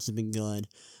offense has been good.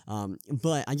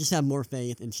 But I just have more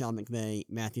faith in Sean McVay,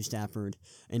 Matthew Stafford,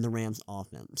 and the Rams'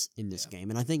 offense in this game.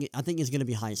 And I think it's going to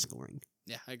be high scoring.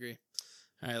 Yeah, I agree.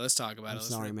 All right, let's talk about it.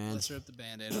 Let's rip the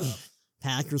Band-Aid off.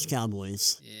 Packers,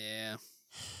 Cowboys. Yeah.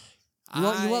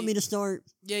 You want me to start?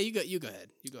 Yeah, you go ahead.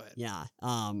 Yeah.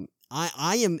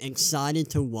 I am excited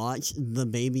to watch the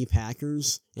baby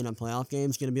Packers in a playoff game.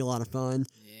 It's going to be a lot of fun.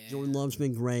 Yeah. Jordan Love's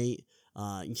been great.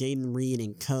 Jaden Reed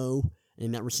and co.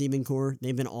 in that receiving core,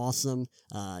 they've been awesome.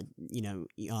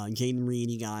 Jaden Reed,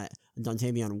 you got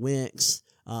Dontavion Wicks.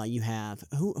 You have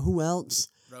who else?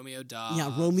 Romeo Dobbs.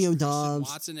 Yeah, Romeo Dobbs.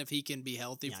 Watson, if he can be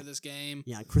healthy for this game.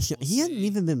 Yeah, Christian. He hasn't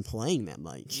even been playing that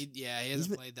much. He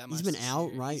hasn't played that much. He's been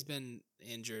out, right? He's been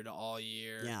injured all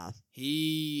year. Yeah.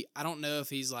 I don't know if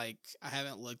he's I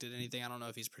haven't looked at anything. I don't know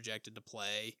if he's projected to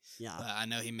play. Yeah. But I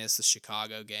know he missed the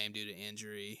Chicago game due to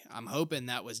injury. I'm hoping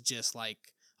that was just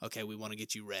okay, we want to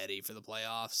get you ready for the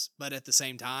playoffs. But at the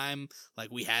same time,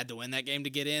 we had to win that game to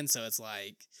get in. So it's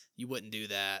you wouldn't do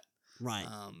that. Right.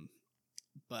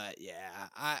 But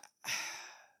yeah,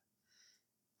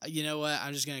 you know what?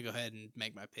 I'm just going to go ahead and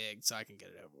make my pick so I can get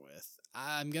it over with.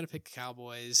 I'm going to pick the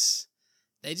Cowboys.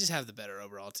 They just have the better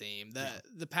overall team.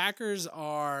 The Packers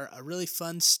are a really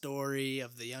fun story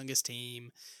of the youngest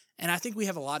team, and I think we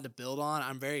have a lot to build on.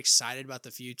 I'm very excited about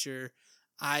the future.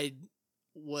 I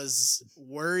was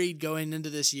worried going into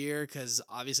this year because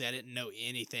obviously I didn't know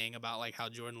anything about how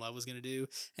Jordan Love was going to do,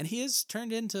 and he has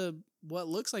turned into what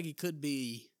looks like he could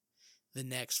be the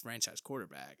next franchise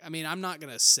quarterback. I mean, I'm not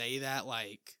going to say that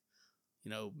like,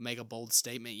 make a bold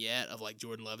statement yet of like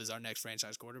Jordan Love is our next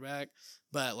franchise quarterback,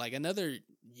 but like another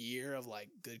year of like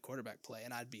good quarterback play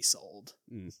and I'd be sold.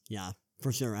 Yeah,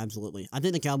 for sure. Absolutely. I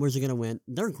think the Cowboys are going to win.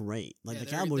 They're great. Like the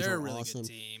Cowboys they're are a really awesome. good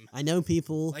team. I know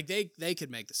people like they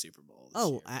could make the Super Bowl. This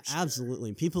year, sure.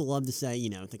 Absolutely. People love to say,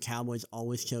 the Cowboys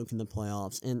always choke in the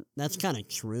playoffs, and that's kind of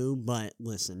true, but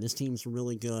listen, this team's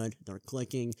really good. They're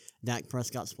clicking. Dak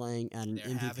Prescott's playing at an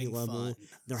MVP level. Fun.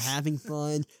 They're having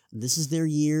fun. This is their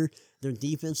year. Their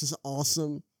defense is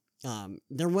awesome.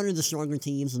 They're one of the stronger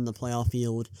teams in the playoff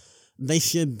field. They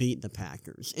should beat the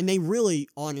Packers, and they really,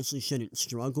 honestly, shouldn't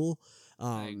struggle.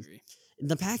 I agree.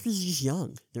 The Packers are just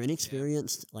young. They're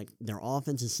inexperienced. Yeah. Like, their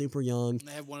offense is super young.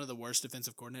 They have one of the worst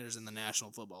defensive coordinators in the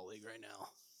National Football League right now.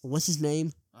 What's his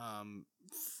name?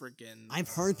 I've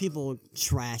heard people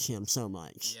trash him so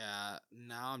much. Yeah,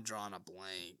 now I'm drawing a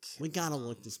blank. We gotta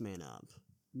look this man up.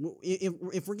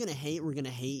 If we're gonna hate, we're gonna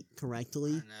hate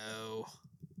correctly. I know.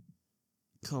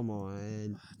 Come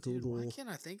on, Dude, Google. why can't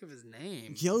I think of his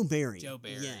name? Joe Barry. Joe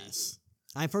Barry. Yes.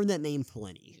 I've heard that name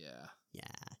plenty. Yeah.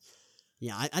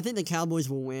 Yeah, I think the Cowboys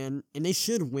will win, and they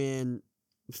should win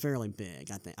fairly big,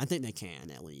 I think they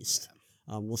can, at least.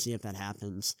 Yeah. We'll see if that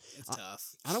happens. It's tough.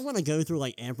 I don't want to go through,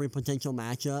 like, every potential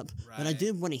matchup, but I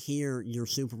did want to hear your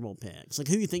Super Bowl picks. Like,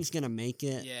 who you think's going to make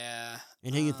it? Yeah.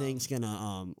 And who you think's going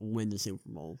to win the Super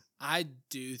Bowl? I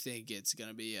do think it's going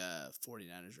to be a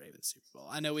 49ers-Ravens Super Bowl.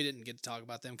 I know we didn't get to talk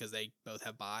about them because they both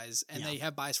have buys, and they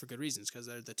have buys for good reasons because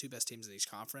they're the two best teams in each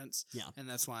conference. Yeah. And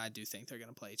that's why I do think they're going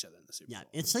to play each other in the Super Bowl.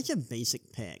 Yeah, it's such a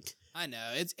basic pick. I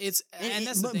know. It's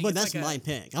that's the thing. But that's like my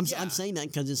pick. I'm saying that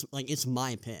because it's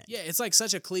my pick. Yeah, it's like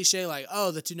such a cliche, like,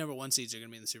 oh, the two number one seeds are going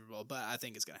to be in the Super Bowl, but I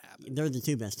think it's going to happen. They're the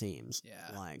two best teams.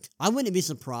 Yeah. Like, I wouldn't be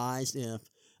surprised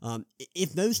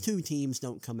if those two teams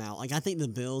don't come out. Like, I think the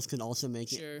Bills could also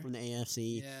make it from the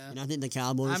AFC. Yeah. And I think the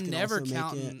Cowboys could also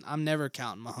make it. I'm never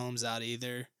counting Mahomes out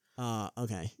either.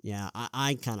 Okay. Yeah,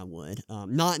 I kind of would.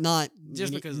 Not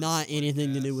just because not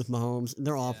anything to do with Mahomes.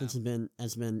 Their offense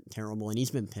has been terrible, and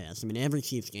he's been pissed. I mean, every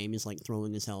Chiefs game is like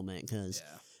throwing his helmet because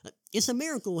it's a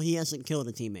miracle he hasn't killed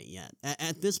a teammate yet.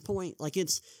 At this point, like,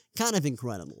 it's kind of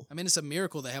incredible. I mean, it's a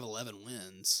miracle they have 11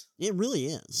 wins. It really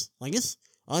is. Like, it's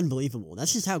unbelievable.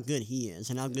 That's just how good he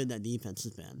is and how good that defense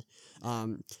has been.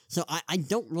 So I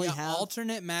don't really have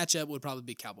alternate matchup would probably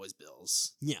be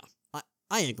Cowboys-Bills. Yeah.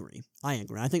 I agree.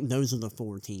 I think those are the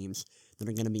four teams that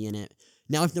are going to be in it.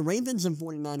 Now, if the Ravens and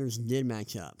 49ers did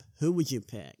match up, who would you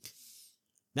pick?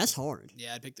 That's hard.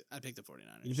 Yeah, I'd pick the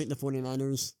 49ers. You pick the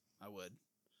 49ers? I would.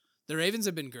 The Ravens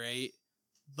have been great,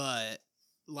 but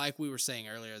like we were saying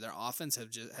earlier, their offense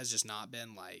has just not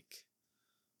been like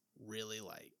really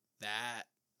like that.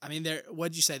 I mean,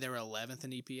 what'd you say? They were 11th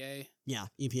in EPA? Yeah,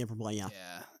 EPA per play, yeah.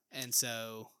 Yeah, and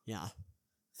so... Yeah.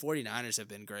 49ers have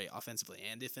been great offensively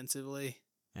and defensively.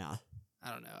 Yeah. I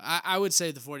don't know. I would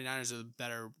say the 49ers are the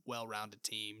better, well-rounded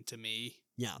team to me.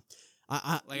 Yeah.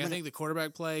 I think the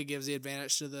quarterback play gives the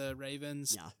advantage to the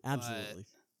Ravens. Yeah, absolutely.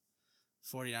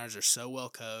 49ers are so well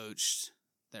coached.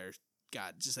 They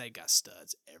got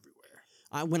studs everywhere.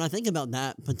 When I think about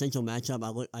that potential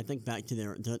matchup, I think back to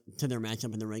their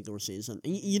matchup in the regular season.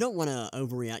 And you don't want to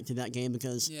overreact to that game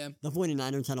because the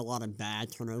 49ers had a lot of bad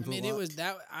turnover. I mean, luck. It was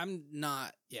that. I'm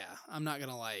not going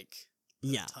to like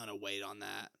put a ton of weight on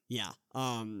that. Yeah.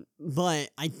 But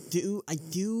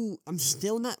I'm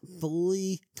still not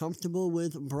fully comfortable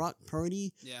with Brock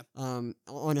Purdy. Yeah. On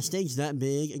a stage that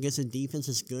big against a defense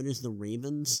as good as the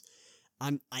Ravens,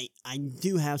 I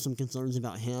do have some concerns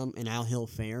about him and how he'll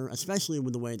fare, especially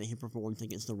with the way that he performed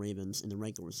against the Ravens in the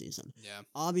regular season. Yeah.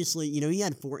 Obviously, he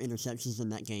had 4 interceptions in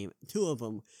that game. 2 of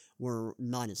them were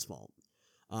not his fault.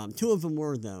 2 of them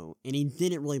were, though, and he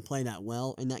didn't really play that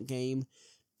well in that game.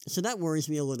 So that worries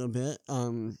me a little bit.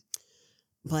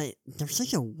 But they're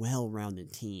such a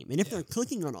well-rounded team. And if they're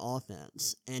clicking on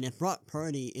offense, and if Brock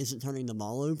Purdy isn't turning the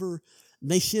ball over,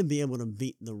 they should be able to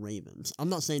beat the Ravens. I'm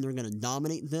not saying they're going to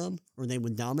dominate them, or they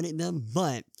would dominate them,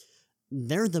 but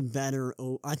they're the better.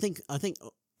 I think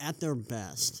at their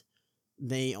best,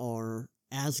 they are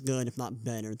as good, if not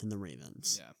better, than the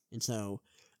Ravens. Yeah. And so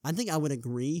I think I would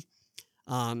agree.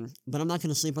 But I'm not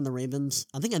going to sleep on the Ravens.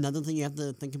 I think another thing you have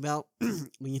to think about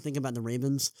when you think about the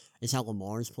Ravens is how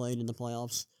Lamar's played in the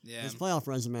playoffs. Yeah. His playoff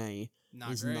resume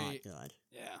is great. not good.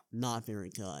 Yeah. Not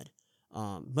very good.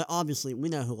 But obviously we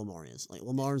know who Lamar is. Like,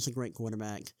 Lamar's a great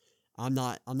quarterback. I'm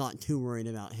not too worried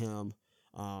about him.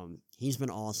 He's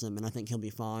been awesome, and I think he'll be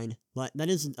fine. But that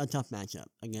is a tough matchup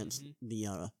against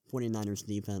the 49ers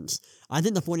defense. I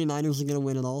think the 49ers are going to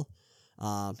win it all.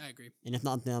 I agree. And if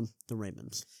not them, the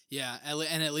Ravens. Yeah,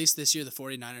 and at least this year the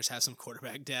 49ers have some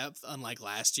quarterback depth, unlike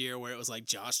last year where it was like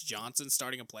Josh Johnson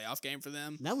starting a playoff game for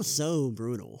them. That was so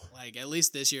brutal. Like, at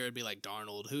least this year it'd be like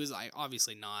Darnold, who's like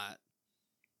obviously not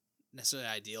necessarily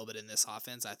ideal, but in this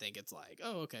offense, I think it's like,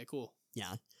 oh, okay, cool.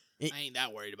 Yeah. I ain't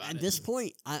that worried about it. At this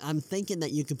point, I'm thinking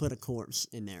that you could put a corpse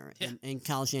in there. Yeah. And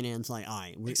Kyle Shanahan's like, all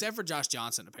right. Except for Josh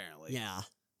Johnson, apparently. Yeah.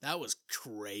 That was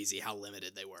crazy how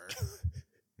limited they were.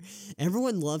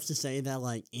 Everyone loves to say that,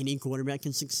 like, any quarterback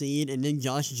can succeed, and then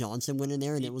Josh Johnson went in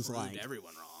there, and He it was proved like...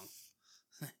 everyone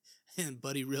wrong. And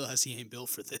Buddy realized he ain't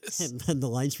built for this. And the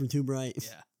lights were too bright.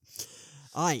 Yeah.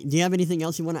 All right, do you have anything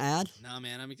else you want to add? No,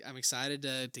 man, I'm excited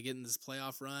to get in this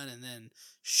playoff run, and then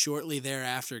shortly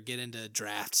thereafter get into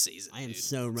draft season. I am dude.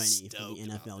 so ready for Stoked the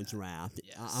about NFL that. draft.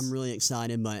 Yes. I'm really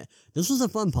excited, but this was a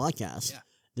fun podcast. Yeah.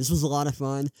 This was a lot of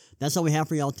fun. That's all we have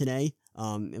for y'all today.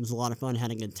 It was a lot of fun.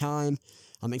 Had a good time.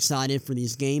 I'm excited for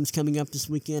these games coming up this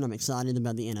weekend. I'm excited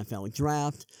about the NFL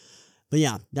draft. But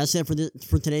yeah, that's it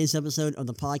for today's episode of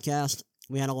the podcast.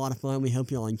 We had a lot of fun. We hope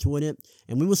y'all enjoyed it,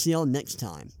 and we will see y'all next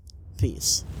time.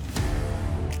 Peace.